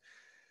sometimes.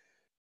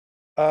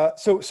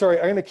 So sorry,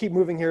 I'm going to keep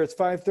moving here. It's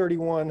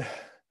 5:31.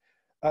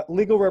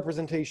 Legal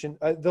representation.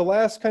 The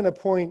last kind of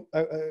point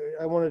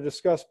I want to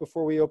discuss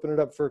before we open it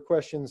up for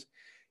questions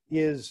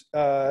is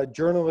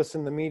journalists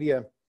in the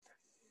media.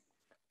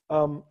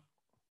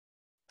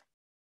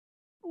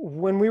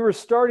 When we were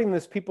starting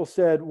this, people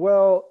said,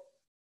 well,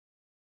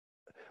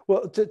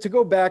 to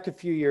go back a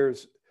few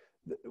years,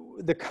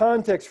 the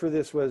context for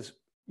this was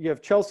you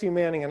have Chelsea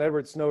Manning and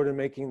Edward Snowden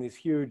making these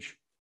huge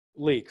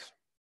leaks.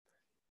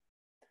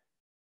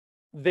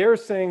 They're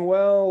saying,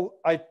 well,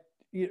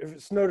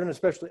 Snowden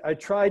especially, I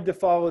tried to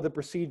follow the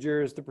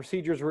procedures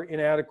were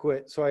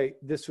inadequate, so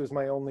this was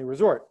my only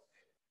resort.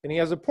 And he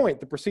has a point.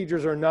 The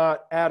procedures are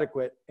not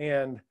adequate,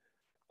 and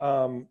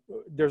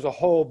there's a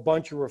whole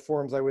bunch of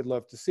reforms I would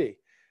love to see.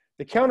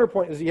 The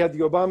counterpoint is you have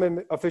the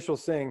Obama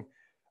officials saying,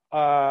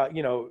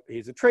 you know,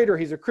 he's a traitor,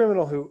 he's a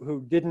criminal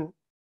who didn't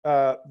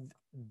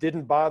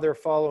bother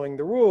following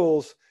the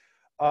rules,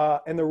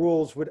 and the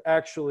rules would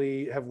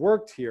actually have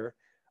worked here.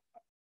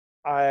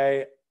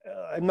 I'm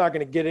not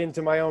going to get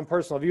into my own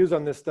personal views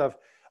on this stuff.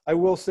 I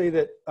will say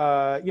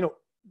that, you know,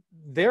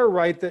 they're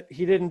right that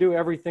he didn't do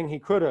everything he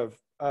could have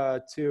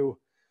to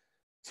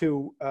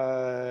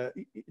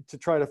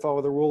try to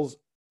follow the rules.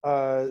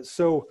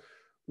 So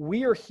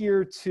we are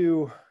here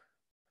to,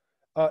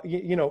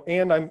 you know,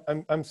 and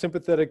I'm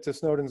sympathetic to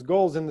Snowden's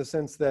goals in the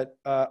sense that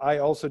I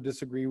also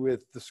disagree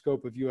with the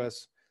scope of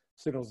U.S.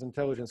 signals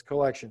intelligence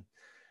collection.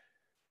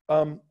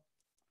 You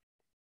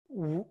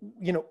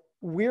know,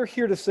 we're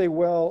here to say,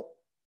 well,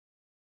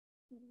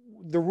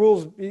 the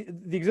rules,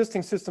 the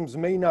existing systems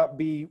may not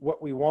be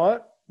what we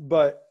want,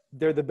 but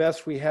they're the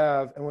best we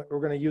have, and we're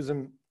going to use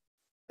them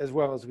as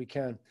well as we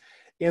can.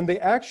 And they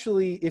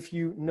actually, if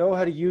you know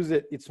how to use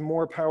it, it's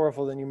more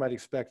powerful than you might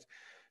expect.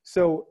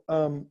 So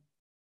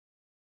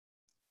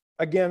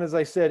again, as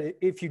I said,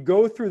 if you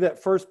go through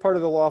that first part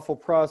of the lawful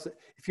process,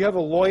 if you have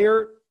a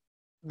lawyer,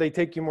 they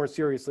take you more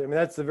seriously. I mean,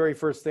 that's the very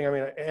first thing. I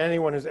mean,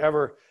 anyone who's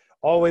ever,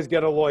 always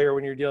get a lawyer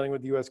when you're dealing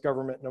with the U.S.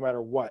 government, no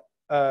matter what.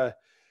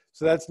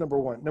 So that's number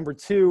one. Number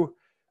two,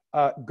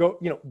 go,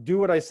 you know, do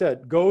what I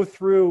said. Go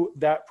through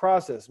that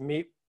process.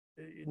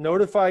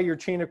 Notify your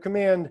chain of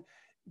command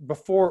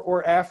before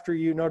or after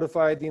you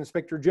notify the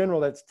inspector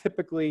general. That's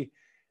typically,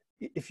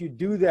 if you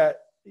do that,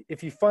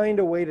 if you find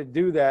a way to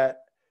do that,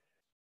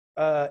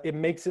 it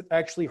makes it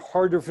actually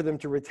harder for them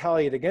to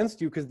retaliate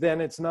against you, because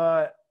then it's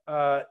not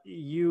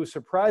you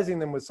surprising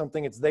them with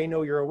something, it's they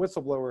know you're a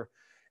whistleblower.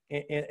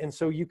 And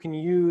so you can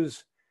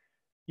use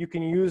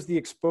the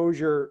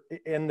exposure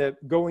and the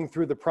going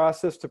through the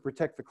process to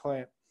protect the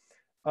client.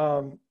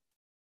 So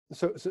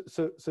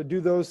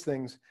do those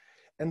things.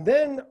 And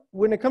then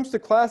when it comes to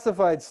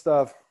classified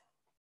stuff,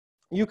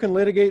 you can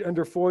litigate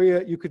under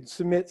FOIA. You could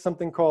submit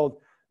something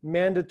called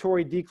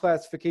mandatory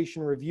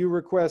declassification review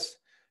requests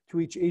to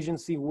each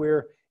agency,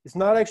 where it's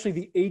not actually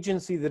the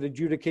agency that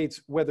adjudicates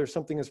whether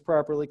something is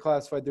properly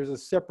classified. There's a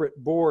separate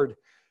board,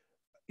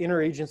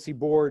 interagency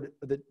board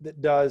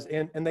that does,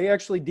 and they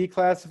actually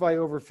declassify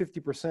over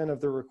 50% of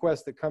the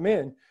requests that come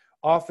in,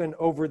 often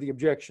over the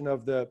objection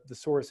of the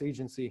source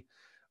agency.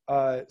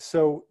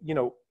 So, you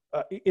know,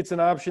 it's an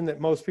option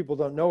that most people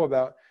don't know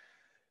about.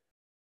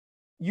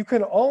 You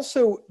can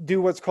also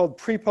do what's called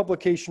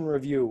pre-publication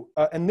review.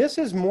 And this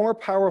is more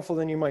powerful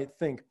than you might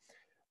think.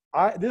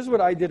 This is what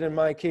I did in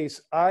my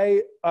case.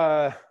 I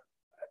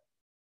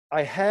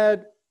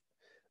had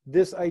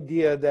this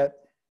idea that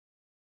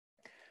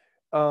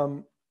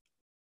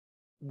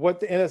what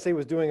the NSA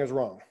was doing is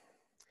wrong.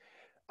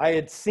 I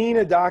had seen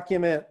a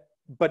document,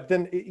 but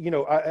then, you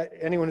know,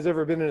 anyone who's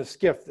ever been in a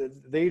SCIF,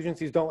 the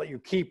agencies don't let you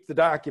keep the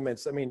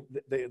documents. I mean,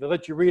 they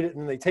let you read it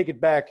and they take it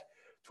back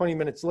 20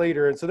 minutes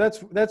later. And so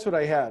that's what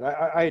I had.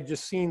 I had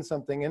just seen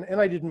something, and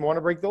I didn't want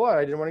to break the law.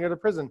 I didn't want to go to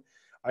prison.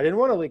 I didn't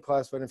want to leak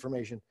classified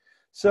information.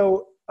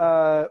 So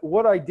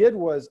what I did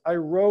was I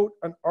wrote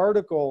an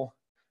article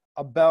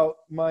about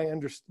my,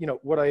 you know,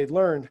 what I had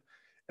learned,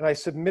 and I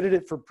submitted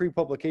it for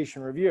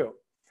pre-publication review.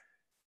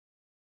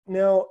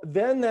 Now,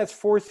 then that's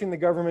forcing the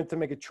government to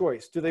make a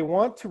choice. Do they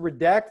want to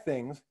redact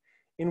things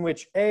in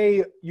which,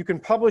 A, you can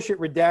publish it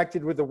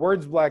redacted with the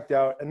words blacked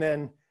out, and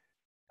then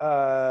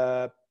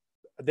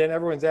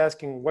everyone's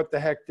asking, what the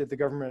heck did the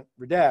government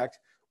redact?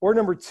 Or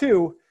number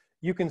two,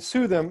 you can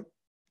sue them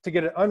to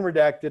get it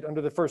unredacted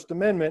under the First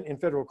Amendment in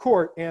federal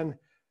court. And,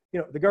 you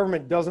know, the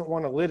government doesn't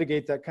want to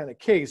litigate that kind of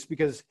case,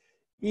 because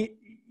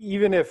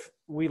even if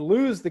we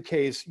lose the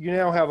case, you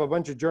now have a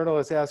bunch of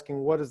journalists asking,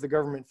 what is the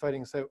government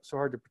fighting so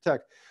hard to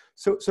protect?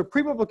 So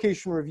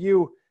pre-publication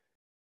review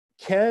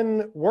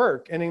can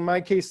work. And in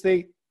my case,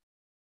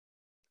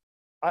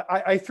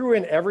 I threw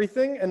in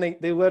everything, and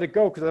they let it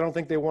go because I don't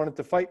think they wanted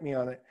to fight me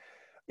on it.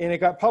 And it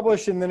got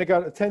published, and then it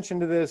got attention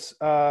to this,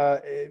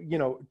 you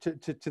know,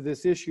 to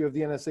this issue of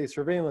the NSA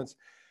surveillance.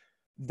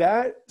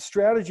 That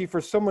strategy for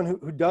someone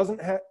who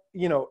doesn't have,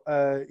 you know,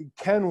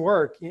 can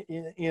work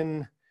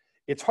in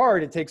it's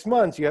hard. It takes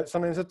months. You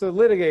sometimes have to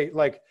litigate.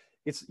 Like,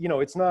 it's, you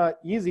know, it's not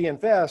easy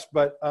and fast,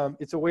 but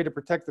it's a way to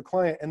protect the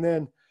client. And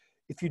then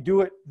if you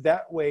do it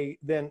that way,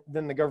 then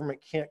the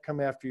government can't come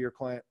after your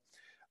client.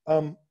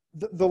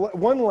 The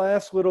one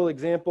last little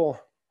example,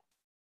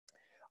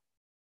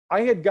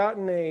 I had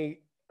gotten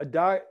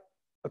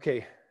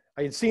okay,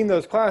 I had seen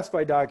those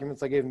classified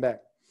documents, I gave them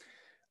back.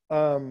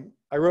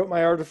 I wrote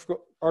my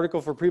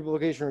article for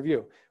pre-publication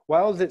review.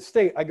 While I was at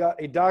state, I got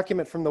a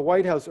document from the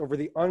White House over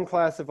the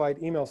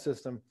unclassified email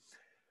system.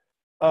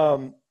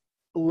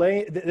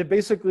 It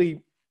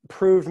basically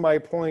proved my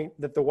point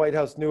that the White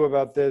House knew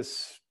about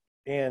this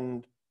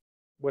and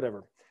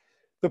whatever.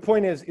 The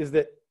point is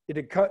that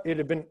it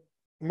had been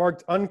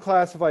marked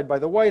unclassified by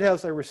the White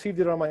House. I received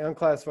it on my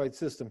unclassified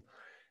system.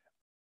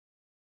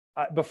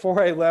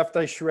 Before I left,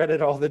 I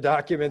shredded all the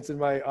documents in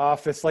my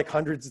office, like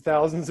hundreds of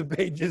thousands of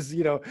pages,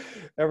 you know,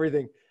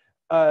 everything.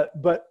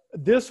 But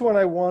this one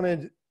I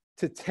wanted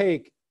to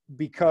take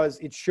because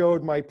it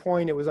showed my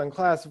point. It was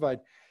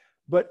unclassified.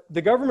 But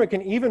the government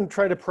can even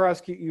try to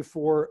prosecute you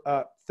for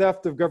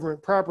theft of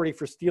government property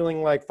for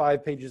stealing like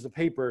 5 pages of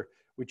paper,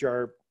 which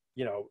are,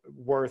 you know,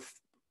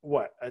 worth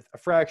what, a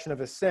fraction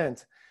of a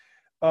cent.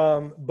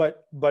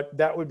 But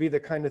that would be the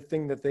kind of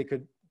thing that they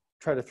could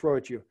try to throw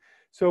at you.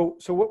 So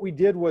what we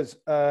did was,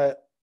 I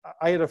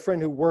had a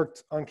friend who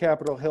worked on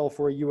Capitol Hill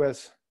for a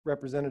U.S.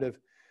 representative,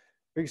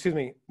 excuse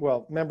me,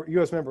 well,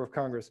 U.S. member of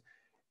Congress,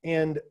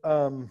 and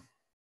I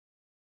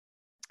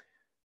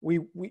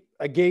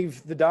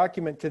gave the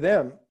document to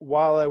them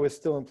while I was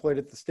still employed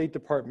at the State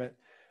Department,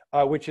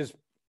 which is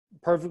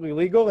perfectly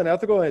legal and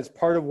ethical, and it's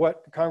part of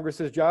what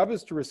Congress's job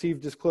is, to receive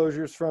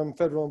disclosures from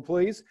federal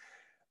employees.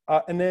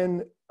 And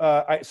then,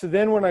 so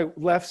then when I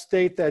left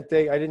state that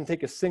day, I didn't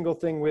take a single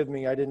thing with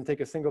me. I didn't take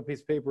a single piece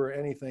of paper or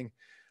anything.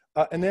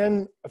 And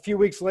then a few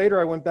weeks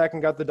later, I went back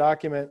and got the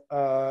document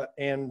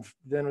and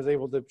then was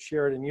able to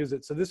share it and use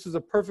it. So this is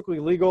a perfectly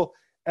legal,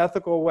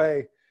 ethical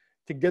way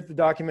to get the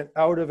document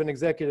out of an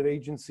executive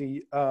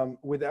agency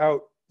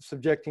without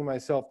subjecting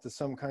myself to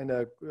some kind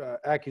of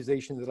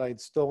accusation that I had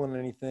stolen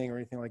anything or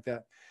anything like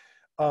that.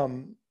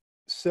 You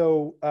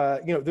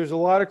know, there's a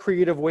lot of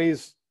creative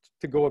ways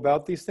to go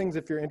about these things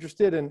if you're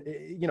interested, and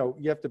you know,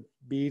 you have to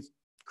be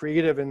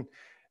creative and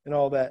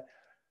all that.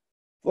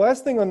 The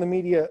last thing on the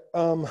media,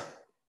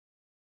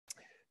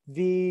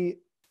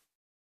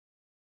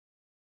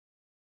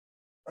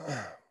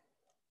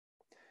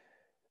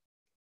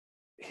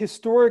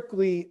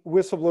 historically,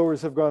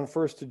 whistleblowers have gone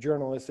first to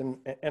journalists,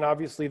 and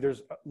obviously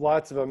there's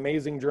lots of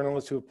amazing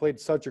journalists who have played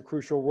such a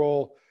crucial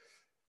role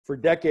for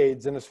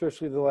decades, and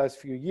especially the last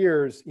few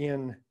years,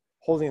 in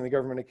holding the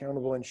government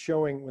accountable and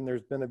showing when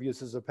there's been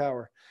abuses of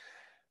power.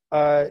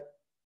 You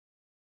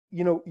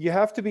know, you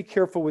have to be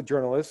careful with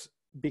journalists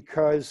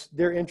because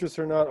their interests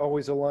are not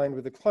always aligned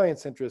with the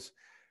client's interests.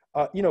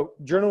 You know,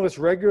 journalists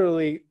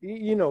regularly,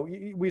 you know,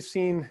 we've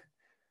seen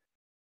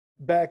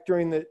back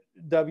during the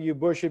W.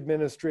 Bush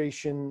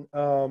administration,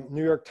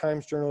 New York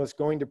Times journalists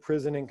going to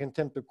prison in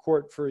contempt of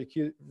court for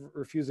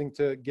refusing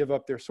to give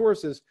up their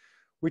sources,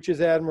 which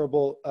is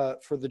admirable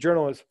for the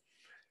journalists.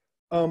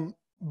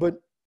 But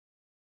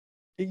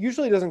it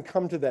usually doesn't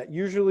come to that.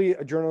 Usually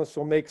a journalist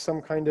will make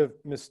some kind of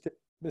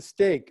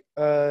mistake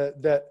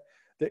that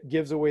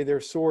gives away their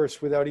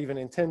source without even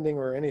intending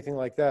or anything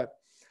like that.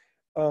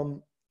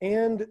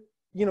 And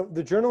you know,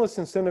 the journalist's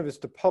incentive is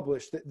to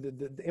publish.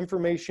 The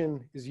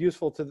information is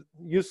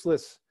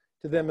useless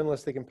to them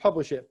unless they can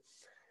publish it.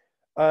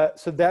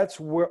 So that's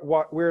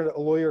where a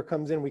lawyer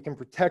comes in. We can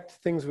protect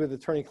things with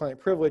attorney-client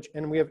privilege,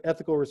 and we have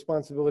ethical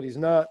responsibilities,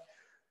 not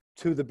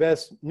to the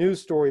best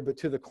news story, but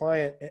to the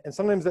client. And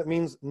sometimes that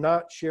means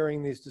not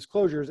sharing these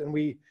disclosures, and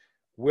we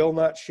will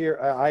not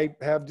share. I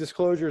have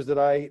disclosures that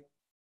I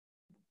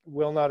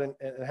will not and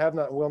have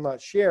not and will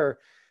not share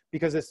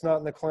because it's not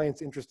in the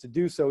client's interest to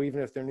do so, even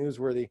if they're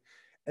newsworthy.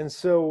 And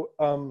so,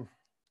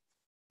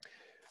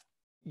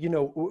 you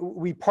know,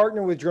 we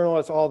partner with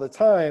journalists all the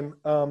time,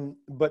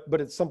 but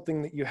it's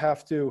something that you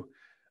have to,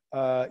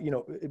 you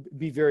know,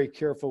 be very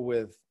careful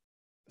with.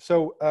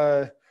 So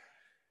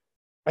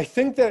I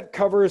think that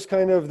covers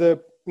kind of the,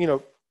 you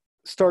know,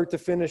 start to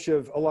finish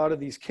of a lot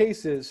of these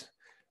cases.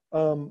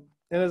 And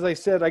as I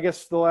said, I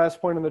guess the last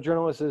point on the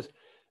journalist is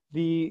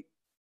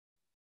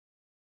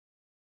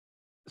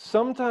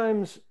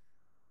sometimes,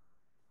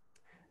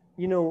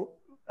 you know,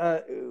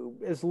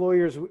 as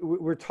lawyers,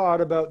 we're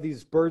taught about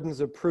these burdens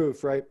of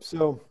proof, right?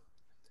 So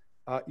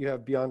you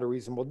have beyond a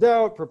reasonable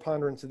doubt,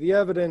 preponderance of the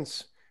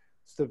evidence,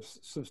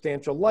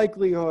 substantial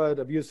likelihood,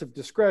 abuse of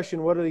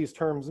discretion. What do these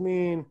terms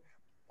mean?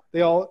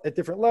 They all at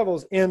different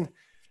levels. And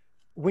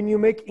when you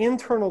make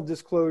internal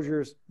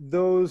disclosures,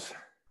 those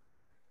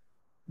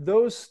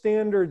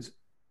standards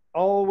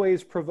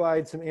always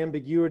provide some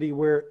ambiguity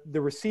where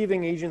the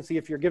receiving agency,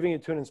 if you're giving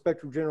it to an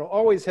inspector general,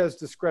 always has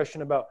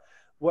discretion about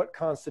what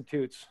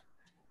constitutes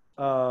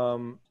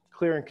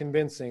clear and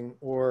convincing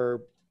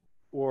or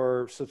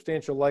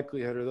substantial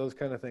likelihood or those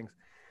kind of things.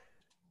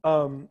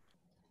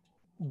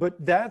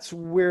 But that's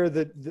where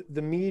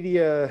the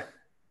media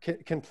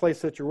can play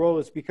such a role,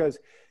 is because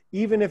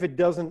even if it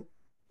doesn't,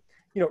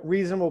 you know,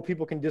 reasonable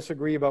people can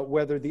disagree about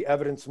whether the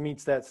evidence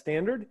meets that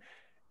standard.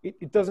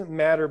 It doesn't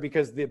matter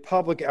because the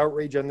public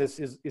outrage on this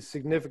is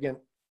significant.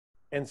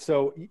 And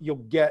so you'll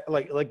get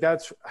like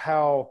that's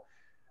how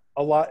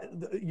a lot,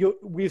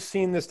 we've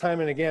seen this time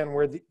and again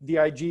where the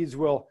IGs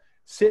will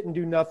sit and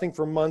do nothing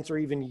for months or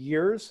even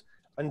years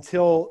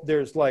until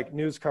there's like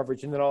news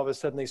coverage. And then all of a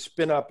sudden they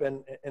spin up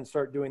and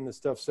start doing this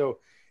stuff. So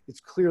it's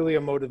clearly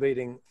a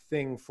motivating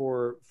thing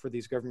for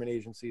these government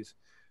agencies.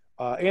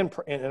 And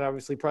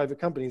obviously private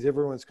companies.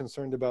 Everyone's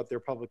concerned about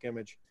their public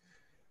image.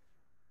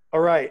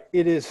 All right,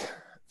 it is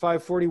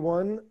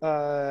 5:41.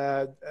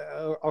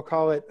 I'll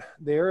call it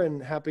there,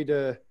 and happy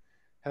to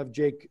have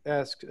Jake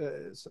ask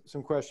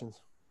some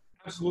questions.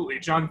 Absolutely.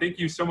 John, thank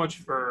you so much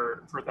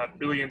for that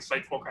really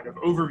insightful kind of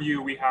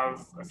overview. We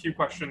have a few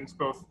questions,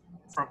 both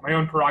from my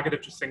own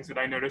prerogative, just things that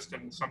I noticed,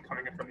 and some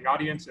coming in from the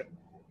audience. And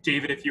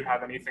David, if you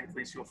have anything,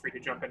 please feel free to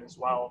jump in as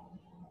well.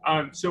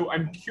 So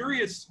I'm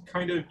curious,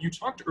 you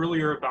talked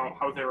earlier about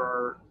how there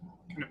are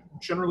kind of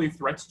generally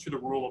threats to the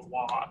rule of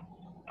law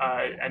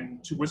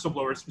and to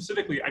whistleblowers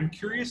specifically. I'm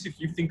curious if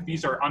you think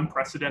these are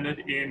unprecedented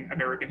in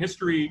American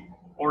history,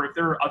 or if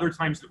there are other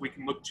times that we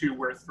can look to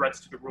where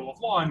threats to the rule of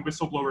law and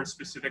whistleblowers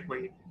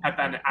specifically have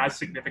been as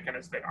significant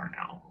as they are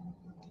now.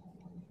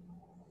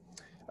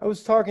 I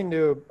was talking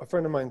to a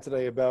friend of mine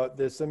today about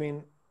this. I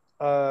mean,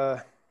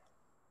 I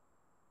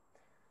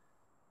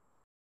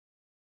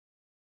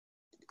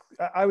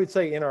would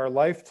say in our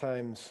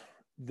lifetimes,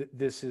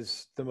 this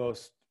is the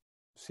most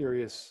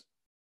serious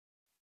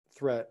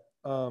threat.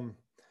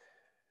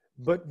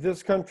 But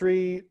this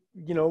country,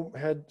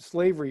 had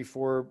slavery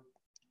for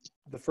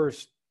the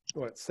first,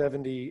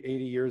 70,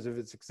 80 years of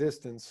its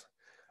existence.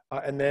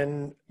 And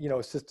then,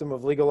 a system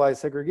of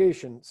legalized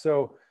segregation.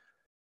 So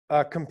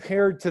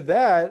compared to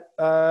that,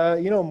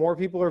 more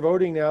people are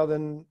voting now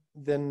than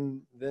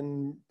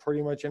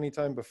pretty much any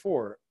time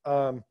before.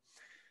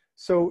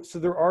 So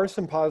there are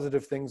some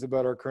positive things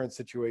about our current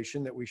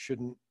situation that we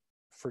shouldn't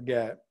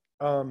forget.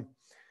 And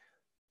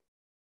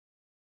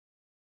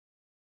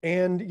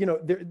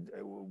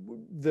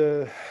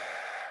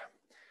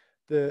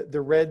the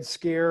Red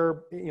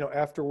Scare,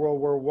 after World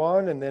War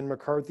I, and then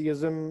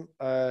McCarthyism,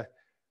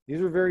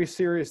 these were very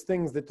serious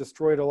things that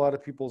destroyed a lot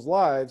of people's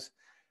lives.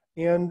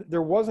 And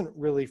there wasn't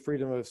really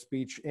freedom of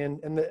speech.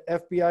 And the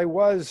FBI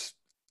was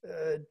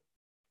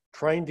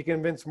trying to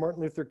convince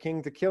Martin Luther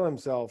King to kill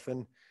himself.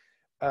 And,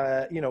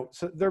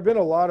 so there have been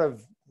a lot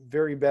of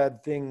very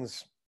bad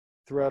things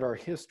throughout our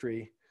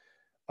history.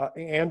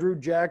 Andrew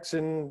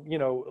Jackson,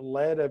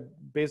 led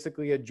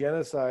basically a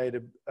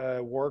genocide,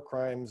 war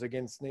crimes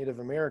against Native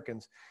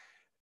Americans.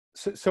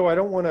 So I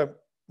don't want to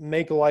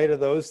make light of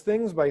those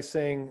things by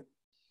saying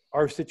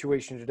our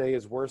situation today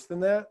is worse than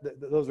that.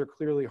 Those are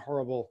clearly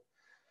horrible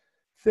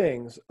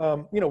things.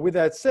 With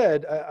that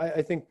said,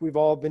 I think we've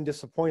all been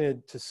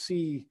disappointed to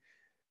see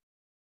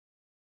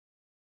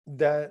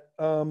that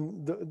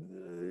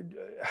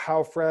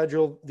how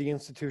fragile the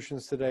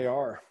institutions today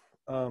are.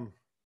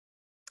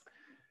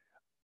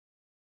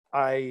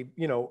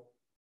 You're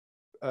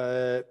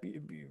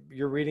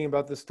reading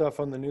about this stuff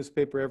on the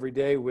newspaper every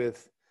day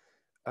with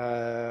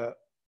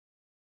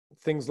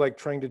things like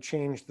trying to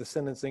change the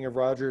sentencing of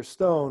Roger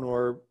Stone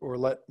or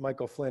let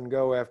Michael Flynn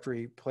go after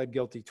he pled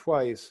guilty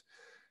twice.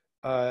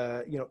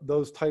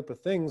 Those type of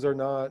things are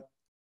not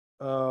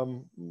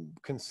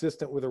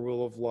consistent with the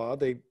rule of law.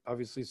 They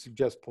obviously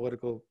suggest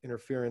political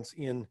interference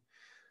in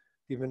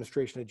the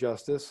administration of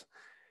justice.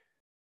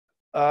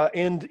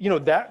 And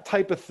that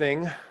type of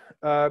thing,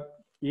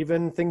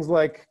 even things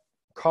like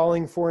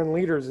calling foreign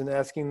leaders and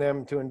asking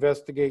them to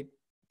investigate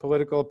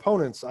political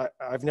opponents.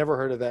 I've never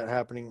heard of that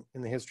happening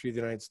in the history of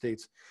the United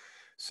States.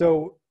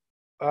 So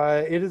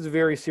it is a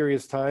very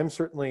serious time.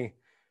 Certainly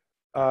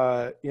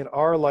in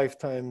our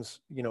lifetimes,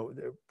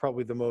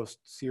 probably the most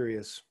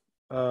serious.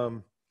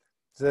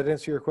 Does that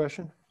answer your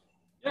question?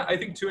 Yeah, I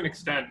think to an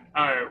extent.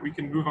 We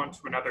can move on to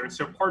another.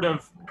 So part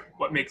of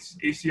what makes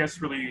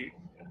ACS really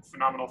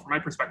phenomenal from my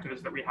perspective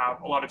is that we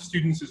have a lot of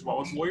students as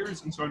well as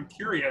lawyers. And so I'm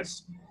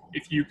curious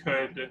if you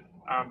could,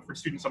 for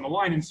students on the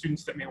line and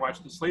students that may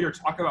watch this later,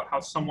 talk about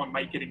how someone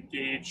might get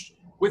engaged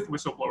with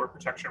whistleblower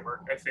protection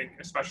work. I think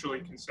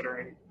especially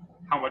considering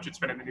how much it's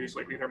been in the news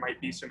lately, there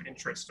might be some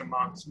interest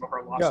among some of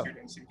our law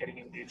students in getting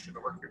engaged in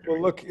the work you're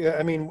doing. Well, look,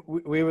 I mean,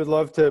 we would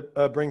love to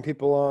bring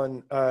people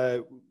on.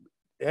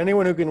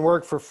 Anyone who can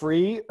work for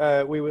free,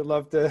 we would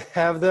love to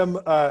have them.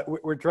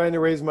 We're trying to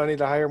raise money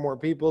to hire more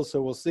people,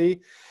 so we'll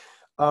see.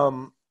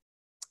 I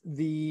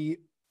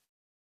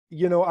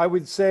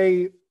would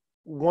say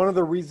one of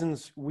the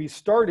reasons we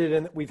started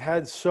and we've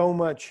had so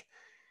much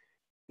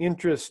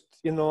interest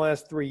in the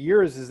last 3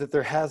 years is that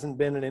there hasn't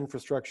been an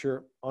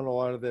infrastructure on a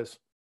lot of this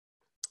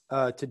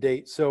to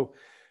date. So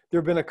there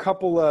have been a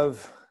couple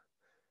of,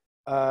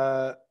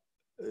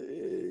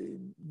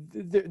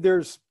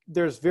 there's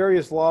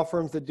various law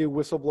firms that do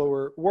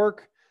whistleblower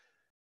work,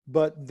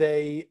 but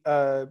they,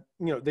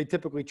 they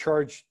typically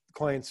charge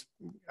clients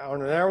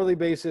on an hourly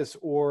basis,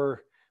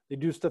 or they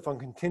do stuff on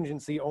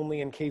contingency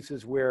only in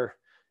cases where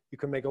you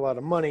can make a lot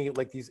of money,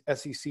 like these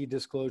SEC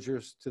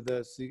disclosures to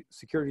the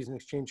Securities and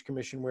Exchange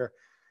Commission, where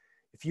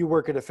if you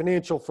work at a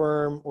financial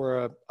firm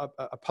or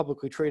a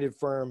publicly traded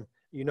firm,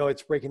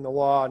 it's breaking the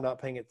law, not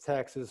paying its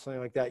taxes,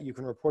 something like that, you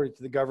can report it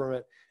to the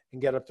government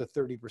and get up to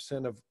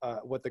 30% of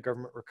what the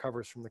government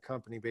recovers from the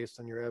company based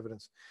on your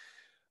evidence.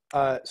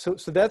 So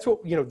that's what,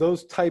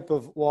 those type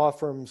of law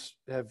firms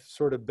have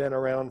sort of been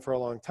around for a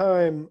long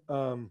time.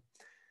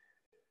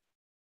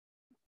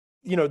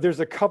 There's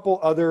a couple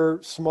other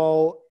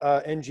small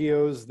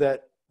NGOs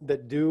that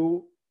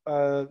do,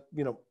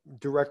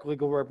 direct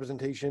legal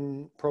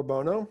representation pro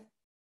bono.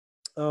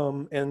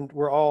 And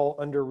we're all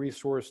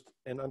under-resourced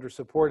and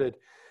under-supported.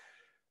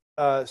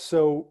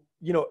 So,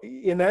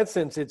 in that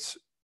sense, it's,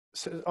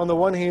 on the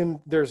one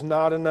hand, there's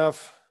not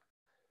enough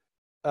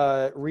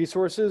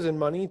resources and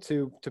money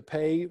to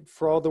pay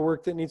for all the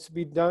work that needs to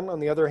be done. On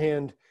the other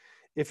hand,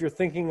 if you're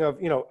thinking of,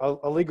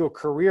 a legal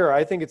career,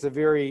 I think it's a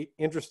very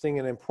interesting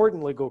and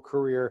important legal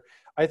career.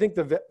 I think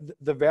the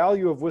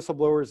value of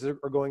whistleblowers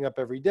are going up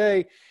every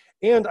day.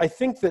 And I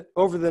think that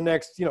over the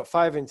next,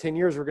 5 and 10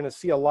 years, we're going to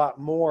see a lot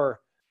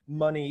more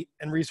money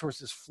and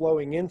resources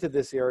flowing into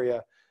this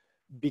area,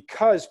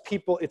 because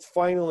it's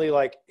finally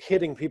like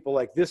hitting people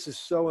like, this is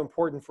so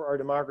important for our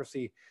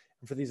democracy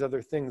and for these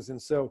other things.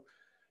 And so,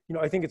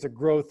 I think it's a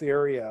growth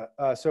area.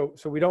 So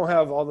we don't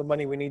have all the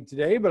money we need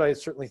today, but I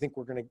certainly think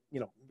we're going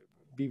to,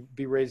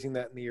 be raising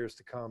that in the years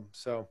to come.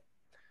 So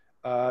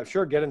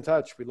sure, get in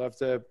touch. We'd love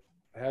to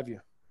have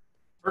you.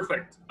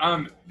 Perfect.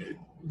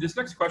 This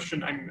next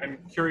question, I'm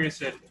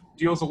curious, it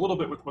deals a little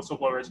bit with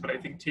whistleblowers, but I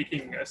think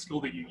taking a skill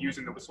that you use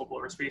in the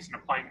whistleblower space and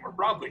applying more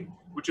broadly,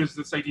 which is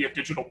this idea of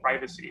digital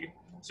privacy.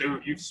 So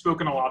you've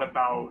spoken a lot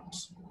about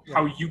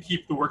how you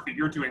keep the work that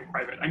you're doing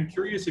private. I'm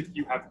curious if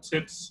you have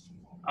tips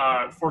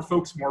for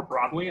folks more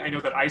broadly. I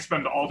know that I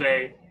spend all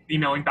day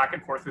emailing back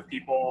and forth with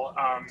people,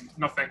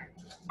 nothing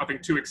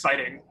too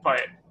exciting,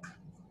 but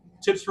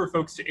tips for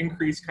folks to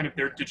increase kind of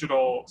their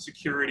digital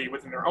security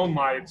within their own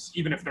lives,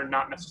 even if they're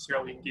not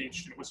necessarily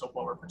engaged in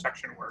whistleblower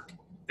protection work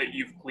that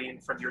you've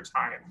gleaned from your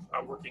time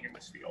working in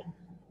this field.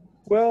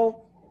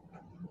 Well,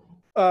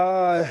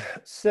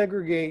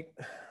 segregate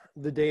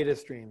the data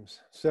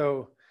streams.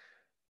 So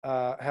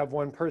have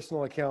one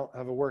personal account,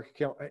 have a work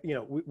account.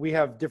 We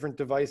have different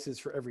devices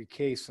for every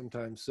case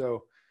sometimes.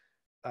 So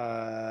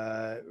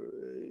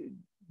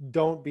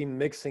don't be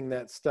mixing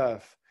that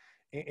stuff,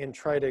 and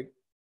try to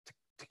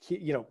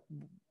keep,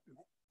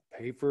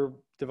 pay for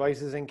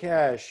devices in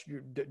cash.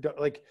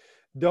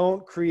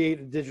 Don't create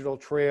a digital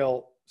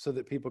trail so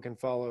that people can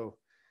follow,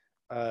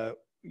 or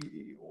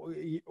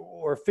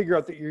figure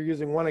out that you're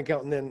using one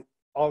account and then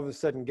all of a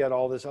sudden get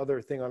all this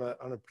other thing on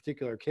a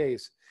particular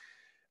case.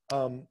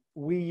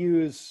 We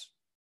use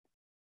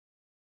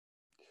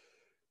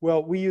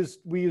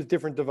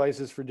different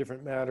devices for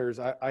different matters.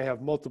 I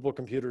have multiple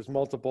computers,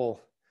 multiple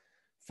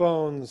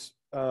phones.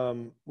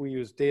 We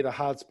use data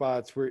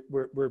hotspots.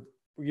 We're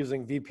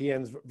using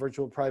VPNs,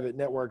 virtual private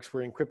networks.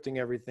 We're encrypting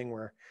everything.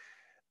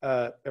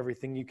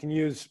 Everything. You can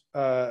use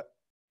an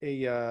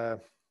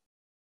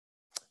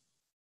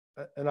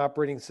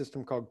operating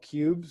system called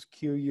Qubes,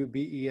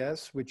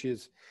 Qubes, which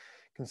is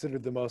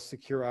considered the most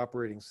secure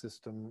operating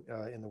system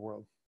in the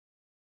world.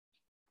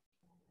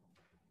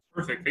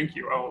 Perfect, thank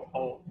you.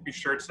 I'll be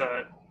sure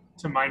to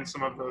mine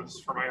some of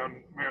those for my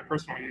own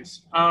personal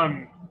use.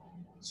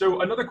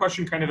 So another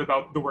question kind of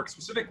about the work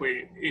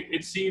specifically,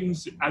 it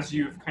seems as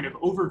you've kind of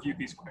overviewed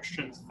these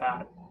questions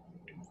that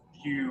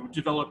you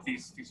develop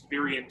these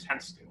very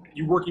intense,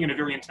 you're working in a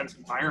very intense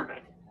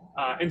environment.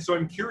 And so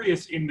I'm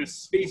curious, in this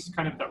space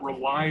kind of that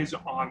relies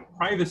on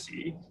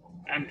privacy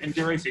and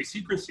dare I say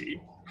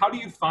secrecy, how do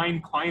you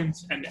find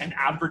clients and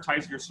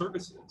advertise your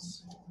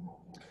services?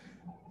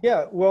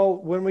 Yeah, well,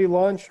 when we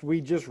launched, we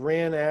just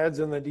ran ads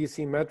in the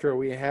DC Metro.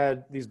 We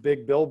had these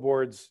big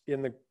billboards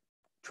in the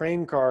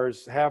train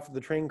cars, half of the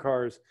train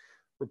cars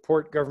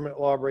report government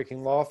law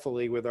breaking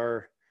lawfully with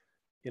our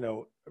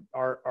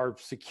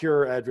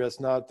secure address,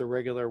 not the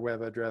regular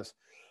web address.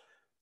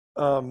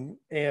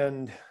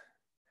 And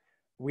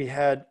we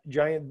had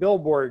giant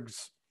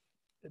billboards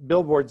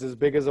as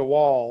big as a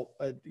wall,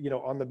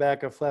 on the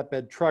back of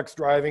flatbed trucks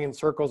driving in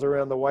circles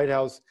around the White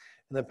House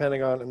and the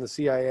Pentagon and the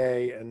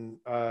CIA and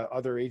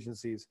other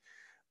agencies.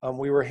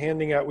 We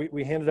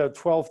handed out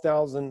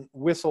 12,000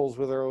 whistles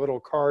with our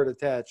little card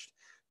attached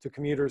to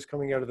commuters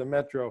coming out of the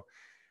metro.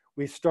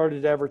 We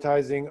started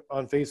advertising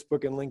on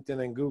Facebook and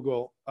LinkedIn and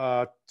Google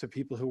to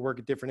people who work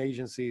at different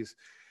agencies.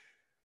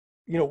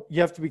 You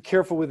have to be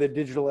careful with the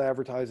digital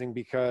advertising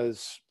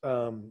because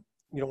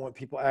you don't want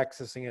people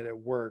accessing it at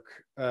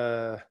work.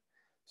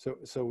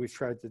 So we've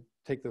tried to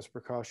take those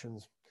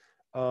precautions.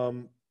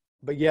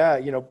 But yeah,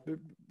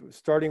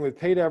 starting with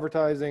paid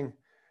advertising,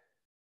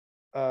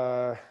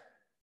 and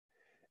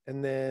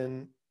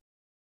then,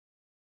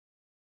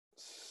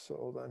 so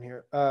hold on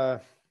here.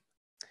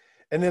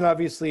 And then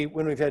obviously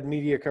when we've had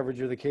media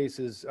coverage of the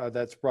cases,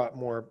 that's brought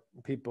more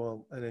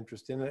people an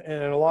interest in it,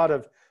 and a lot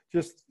of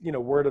just,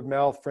 word of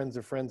mouth, friends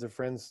of friends of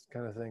friends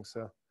kind of thing.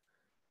 So.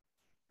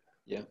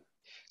 Yeah.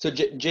 So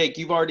Jake,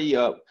 you've already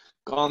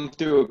gone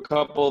through a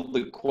couple of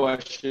the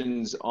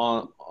questions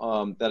on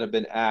that have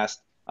been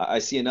asked. I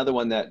see another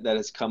one that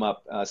has come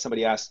up.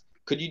 Somebody asked,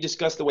 could you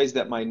discuss the ways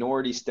that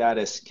minority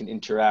status can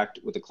interact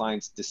with a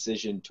client's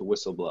decision to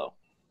whistleblow?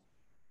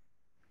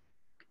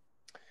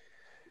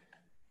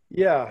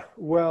 Yeah,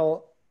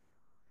 well,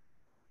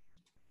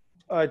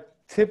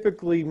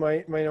 typically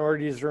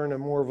minorities are in a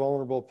more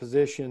vulnerable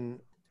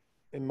position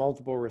in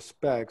multiple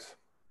respects.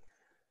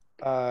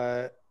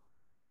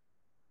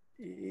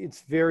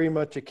 It's very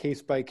much a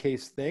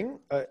case-by-case thing.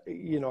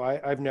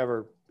 I've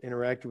never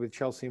interacted with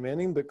Chelsea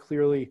Manning, but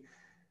clearly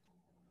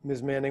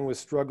Ms. Manning was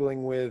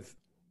struggling with,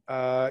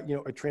 a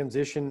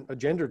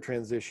gender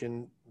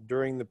transition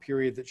during the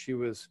period that she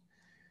was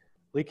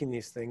leaking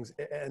these things.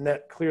 And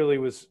that clearly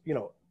was,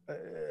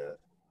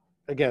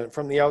 again,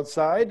 from the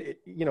outside,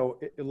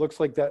 it looks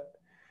like that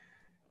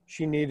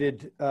she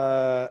needed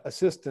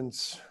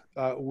assistance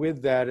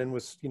with that, and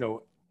was,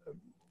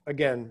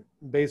 again,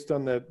 based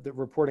on the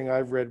reporting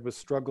I've read, was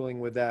struggling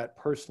with that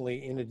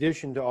personally, in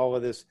addition to all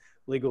of this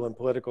legal and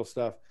political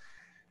stuff.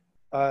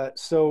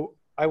 So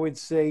I would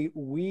say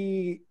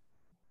well,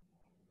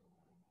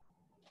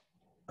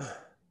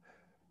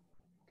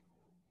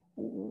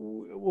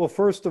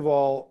 first of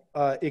all,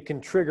 it can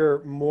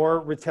trigger more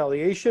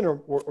retaliation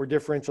or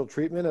differential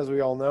treatment, as we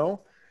all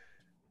know.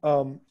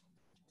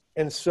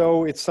 And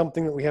so it's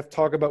something that we have to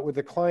talk about with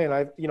the client.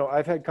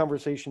 I've had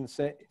conversations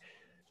saying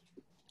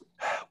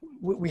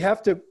we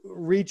have to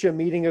reach a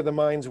meeting of the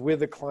minds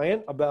with the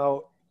client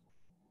about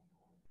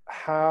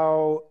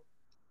how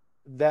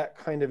that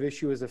kind of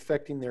issue is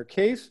affecting their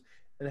case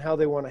and how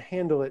they want to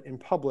handle it in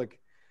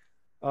public.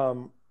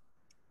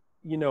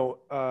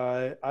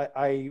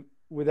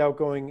 Without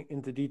going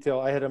into detail,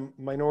 I had a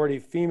minority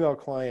female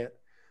client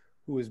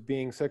who was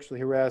being sexually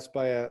harassed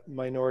by a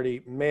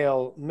minority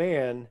male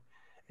man.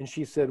 And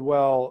she said,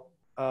 well,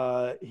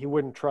 he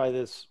wouldn't try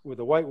this with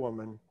a white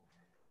woman.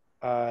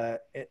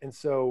 And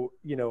so,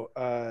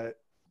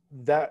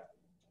 that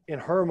in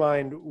her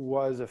mind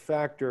was a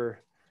factor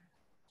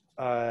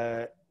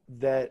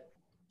that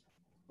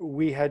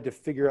we had to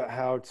figure out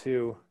how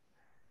to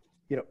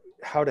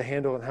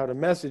handle and how to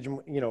message.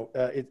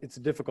 It's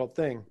a difficult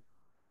thing.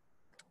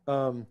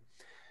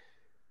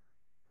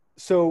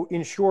 So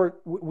in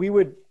short, we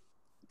would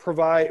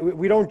provide,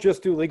 we don't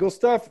just do legal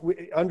stuff.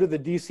 Under the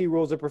DC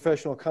rules of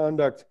professional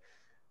conduct,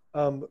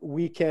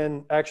 we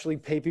can actually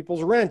pay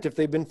people's rent if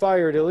they've been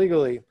fired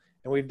illegally.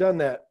 And we've done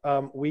that.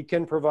 We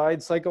can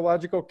provide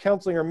psychological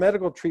counseling or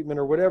medical treatment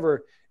or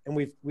whatever.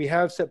 And we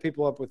have set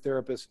people up with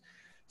therapists.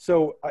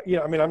 So,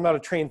 I'm not a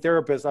trained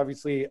therapist.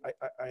 Obviously,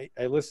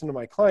 I listen to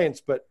my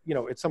clients, but,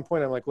 at some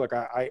point I'm like, look,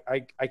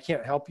 I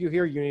can't help you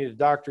here. You need a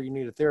doctor, you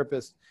need a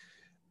therapist.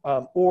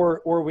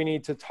 Or we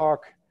need to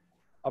talk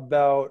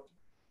about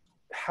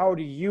how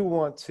do you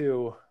want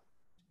to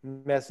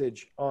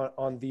message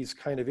on these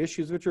kind of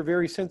issues, which are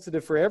very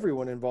sensitive for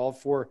everyone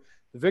involved, for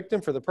the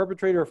victim, for the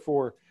perpetrator,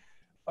 for,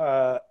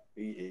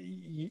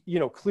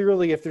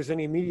 clearly if there's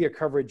any media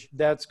coverage,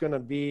 that's going to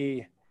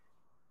be,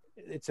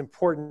 it's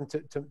important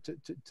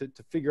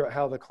to figure out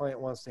how the client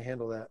wants to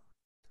handle that.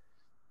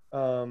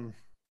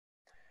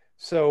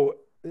 So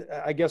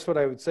I guess what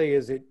I would say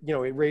is it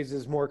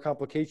raises more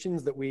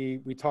complications that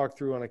we talk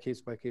through on a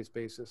case-by-case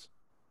basis.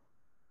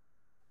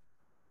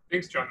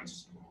 Thanks, John.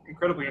 It's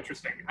incredibly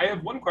interesting. I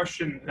have one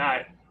question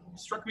that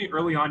struck me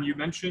early on. You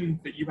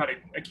mentioned that you had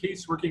a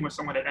case working with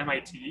someone at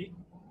MIT.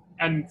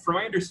 And from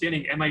my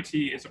understanding,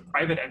 MIT is a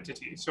private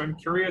entity. So I'm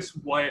curious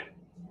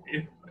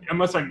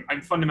unless I'm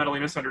fundamentally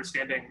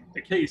misunderstanding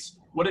the case,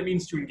 what it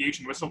means to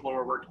engage in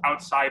whistleblower work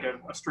outside of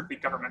a strictly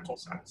governmental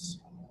sense.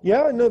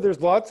 Yeah, no,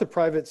 there's lots of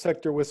private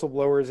sector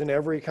whistleblowers in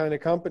every kind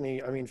of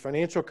company.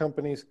 Financial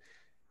companies,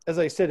 as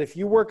I said, if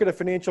you work at a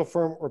financial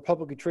firm or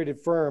publicly traded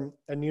firm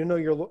and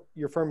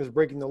your firm is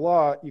breaking the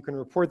law, you can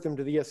report them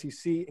to the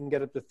SEC and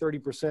get up to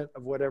 30%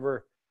 of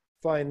whatever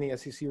fine the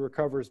SEC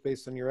recovers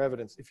based on your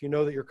evidence. If you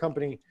know that your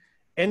company,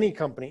 any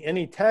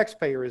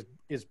taxpayer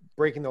is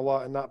breaking the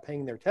law and not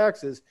paying their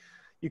taxes,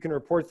 you can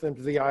report them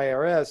to the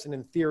IRS, and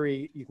in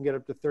theory, you can get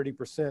up to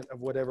 30%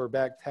 of whatever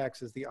back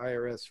taxes the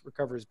IRS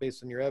recovers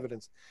based on your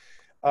evidence.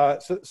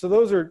 So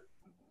those are,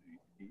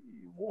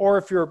 or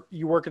if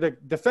you work at a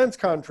defense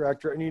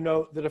contractor and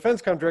the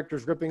defense contractor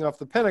is ripping off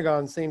the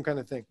Pentagon, same kind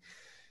of thing.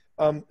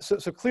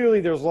 So clearly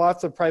there's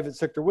lots of private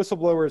sector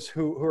whistleblowers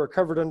who are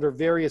covered under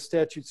various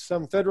statutes,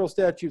 some federal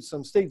statutes,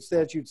 some state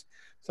statutes,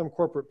 some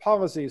corporate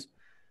policies.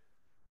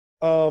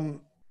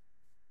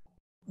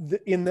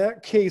 In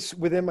that case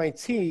with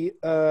MIT,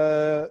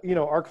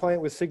 our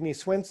client was Signe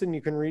Swenson.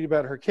 You can read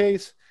about her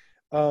case.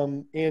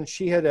 And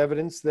she had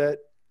evidence that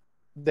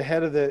the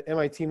head of the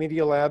MIT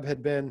Media Lab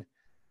had been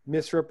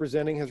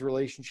misrepresenting his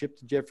relationship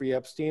to Jeffrey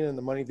Epstein and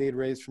the money they'd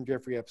raised from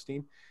Jeffrey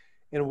Epstein.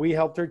 And we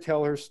helped her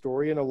tell her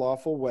story in a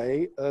lawful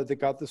way that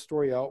got the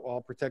story out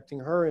while protecting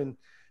her. And,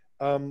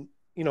 so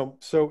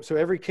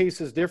every case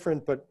is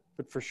different, but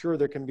for sure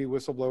there can be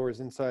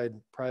whistleblowers inside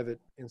private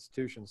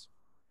institutions.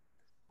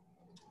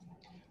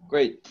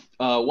 Great.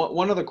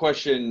 One other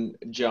question,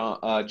 John,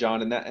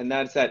 and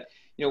that's that,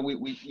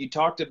 you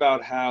talked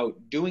about how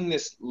doing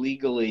this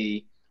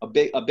legally, a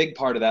big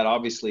part of that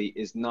obviously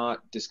is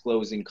not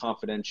disclosing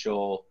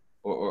confidential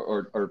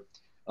or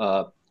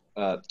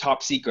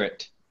top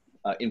secret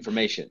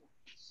information.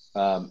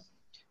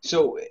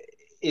 So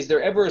is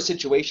there ever a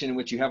situation in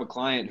which you have a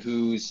client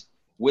whose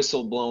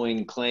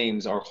whistleblowing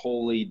claims are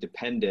wholly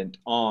dependent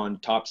on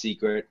top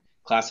secret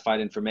classified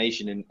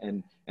information,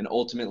 and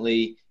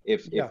ultimately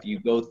if you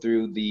go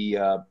through the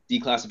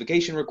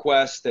declassification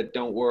requests that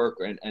don't work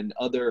and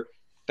other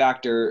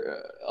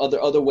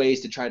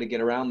ways to try to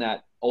get around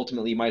that,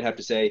 ultimately you might have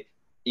to say,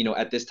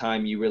 at this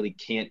time you really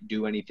can't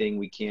do anything,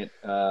 we can't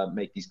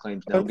make these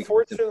claims now?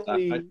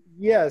 Unfortunately,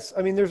 yes.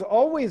 There's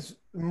always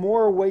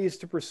more ways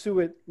to pursue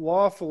it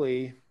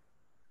lawfully.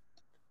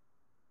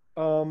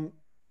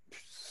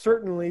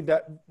 Certainly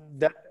that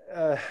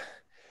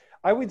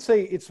I would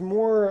say it's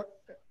more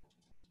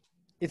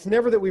it's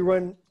never that we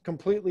run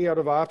completely out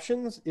of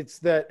options. It's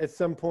that at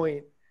some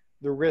point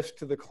the risk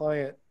to the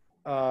client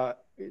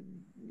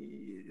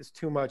is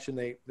too much, and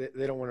they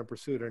don't want to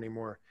pursue it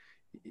anymore,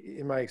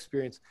 in my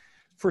experience.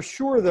 For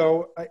sure,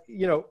 though,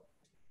 you know,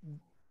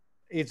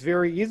 it's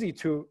very easy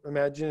to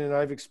imagine, and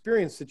I've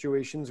experienced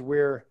situations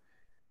where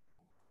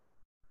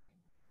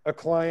a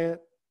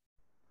client,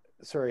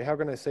 sorry, how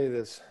can I say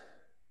this?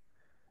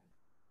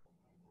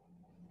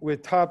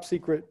 With top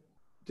secret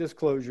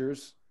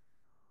disclosures,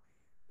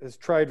 has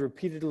tried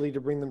repeatedly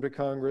to bring them to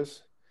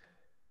Congress,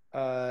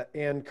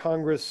 and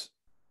Congress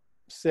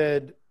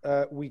said,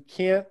 we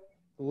can't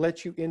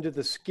let you into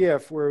the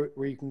SCIF where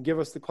you can give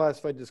us the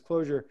classified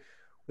disclosure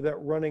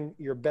without running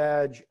your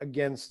badge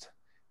against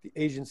the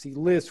agency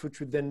list, which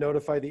would then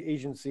notify the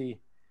agency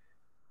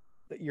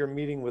that you're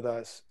meeting with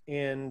us.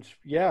 And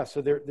yeah,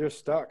 so they're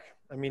stuck.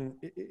 I mean,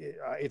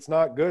 it's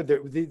not good.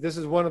 This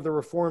is one of the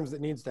reforms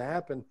that needs to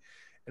happen.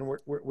 And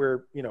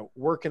we're you know,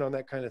 working on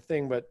that kind of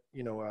thing, but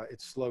you know,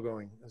 it's slow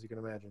going, as you can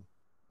imagine.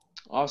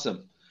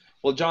 Awesome.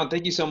 Well, John,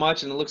 thank you so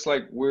much. And it looks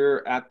like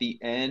we're at the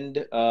end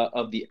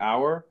of the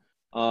hour.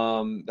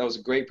 That was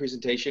a great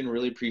presentation.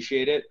 Really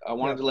appreciate it. I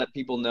wanted to let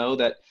people know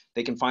that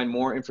they can find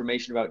more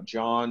information about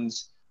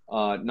John's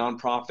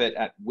nonprofit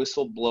at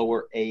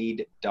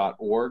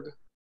whistleblower-aid.org,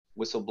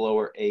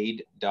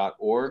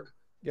 whistleblower-aid.org.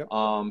 Yep.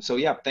 So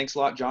yeah, thanks a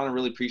lot, John. I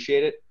really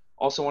appreciate it.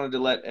 Also wanted to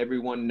let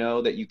everyone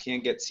know that you can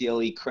get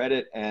CLE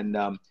credit, and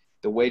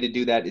the way to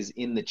do that is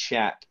in the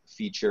chat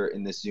feature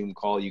in this Zoom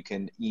call. You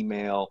can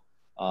email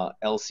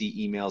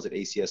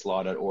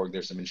lcemails@acslaw.org.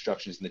 There's some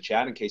instructions in the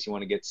chat in case you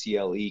want to get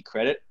CLE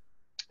credit.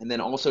 And then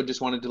also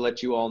just wanted to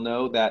let you all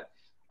know that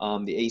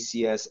the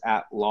ACS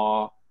at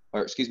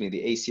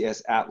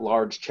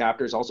large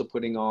chapter is also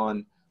putting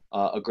on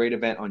a great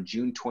event on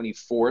June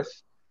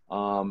 24th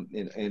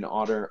in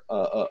honor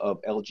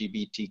of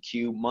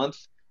LGBTQ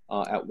month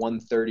at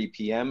 1:30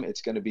 p.m.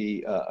 It's going to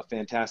be a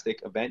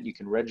fantastic event. You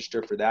can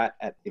register for that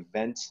at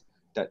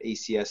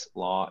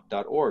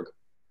events.acslaw.org.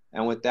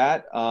 And with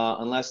that,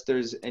 unless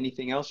there's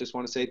anything else, just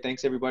want to say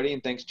thanks everybody,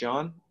 and thanks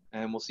John,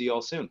 and we'll see you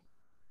all soon.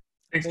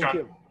 Thanks, John.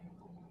 Thank you.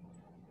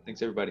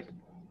 Thanks everybody.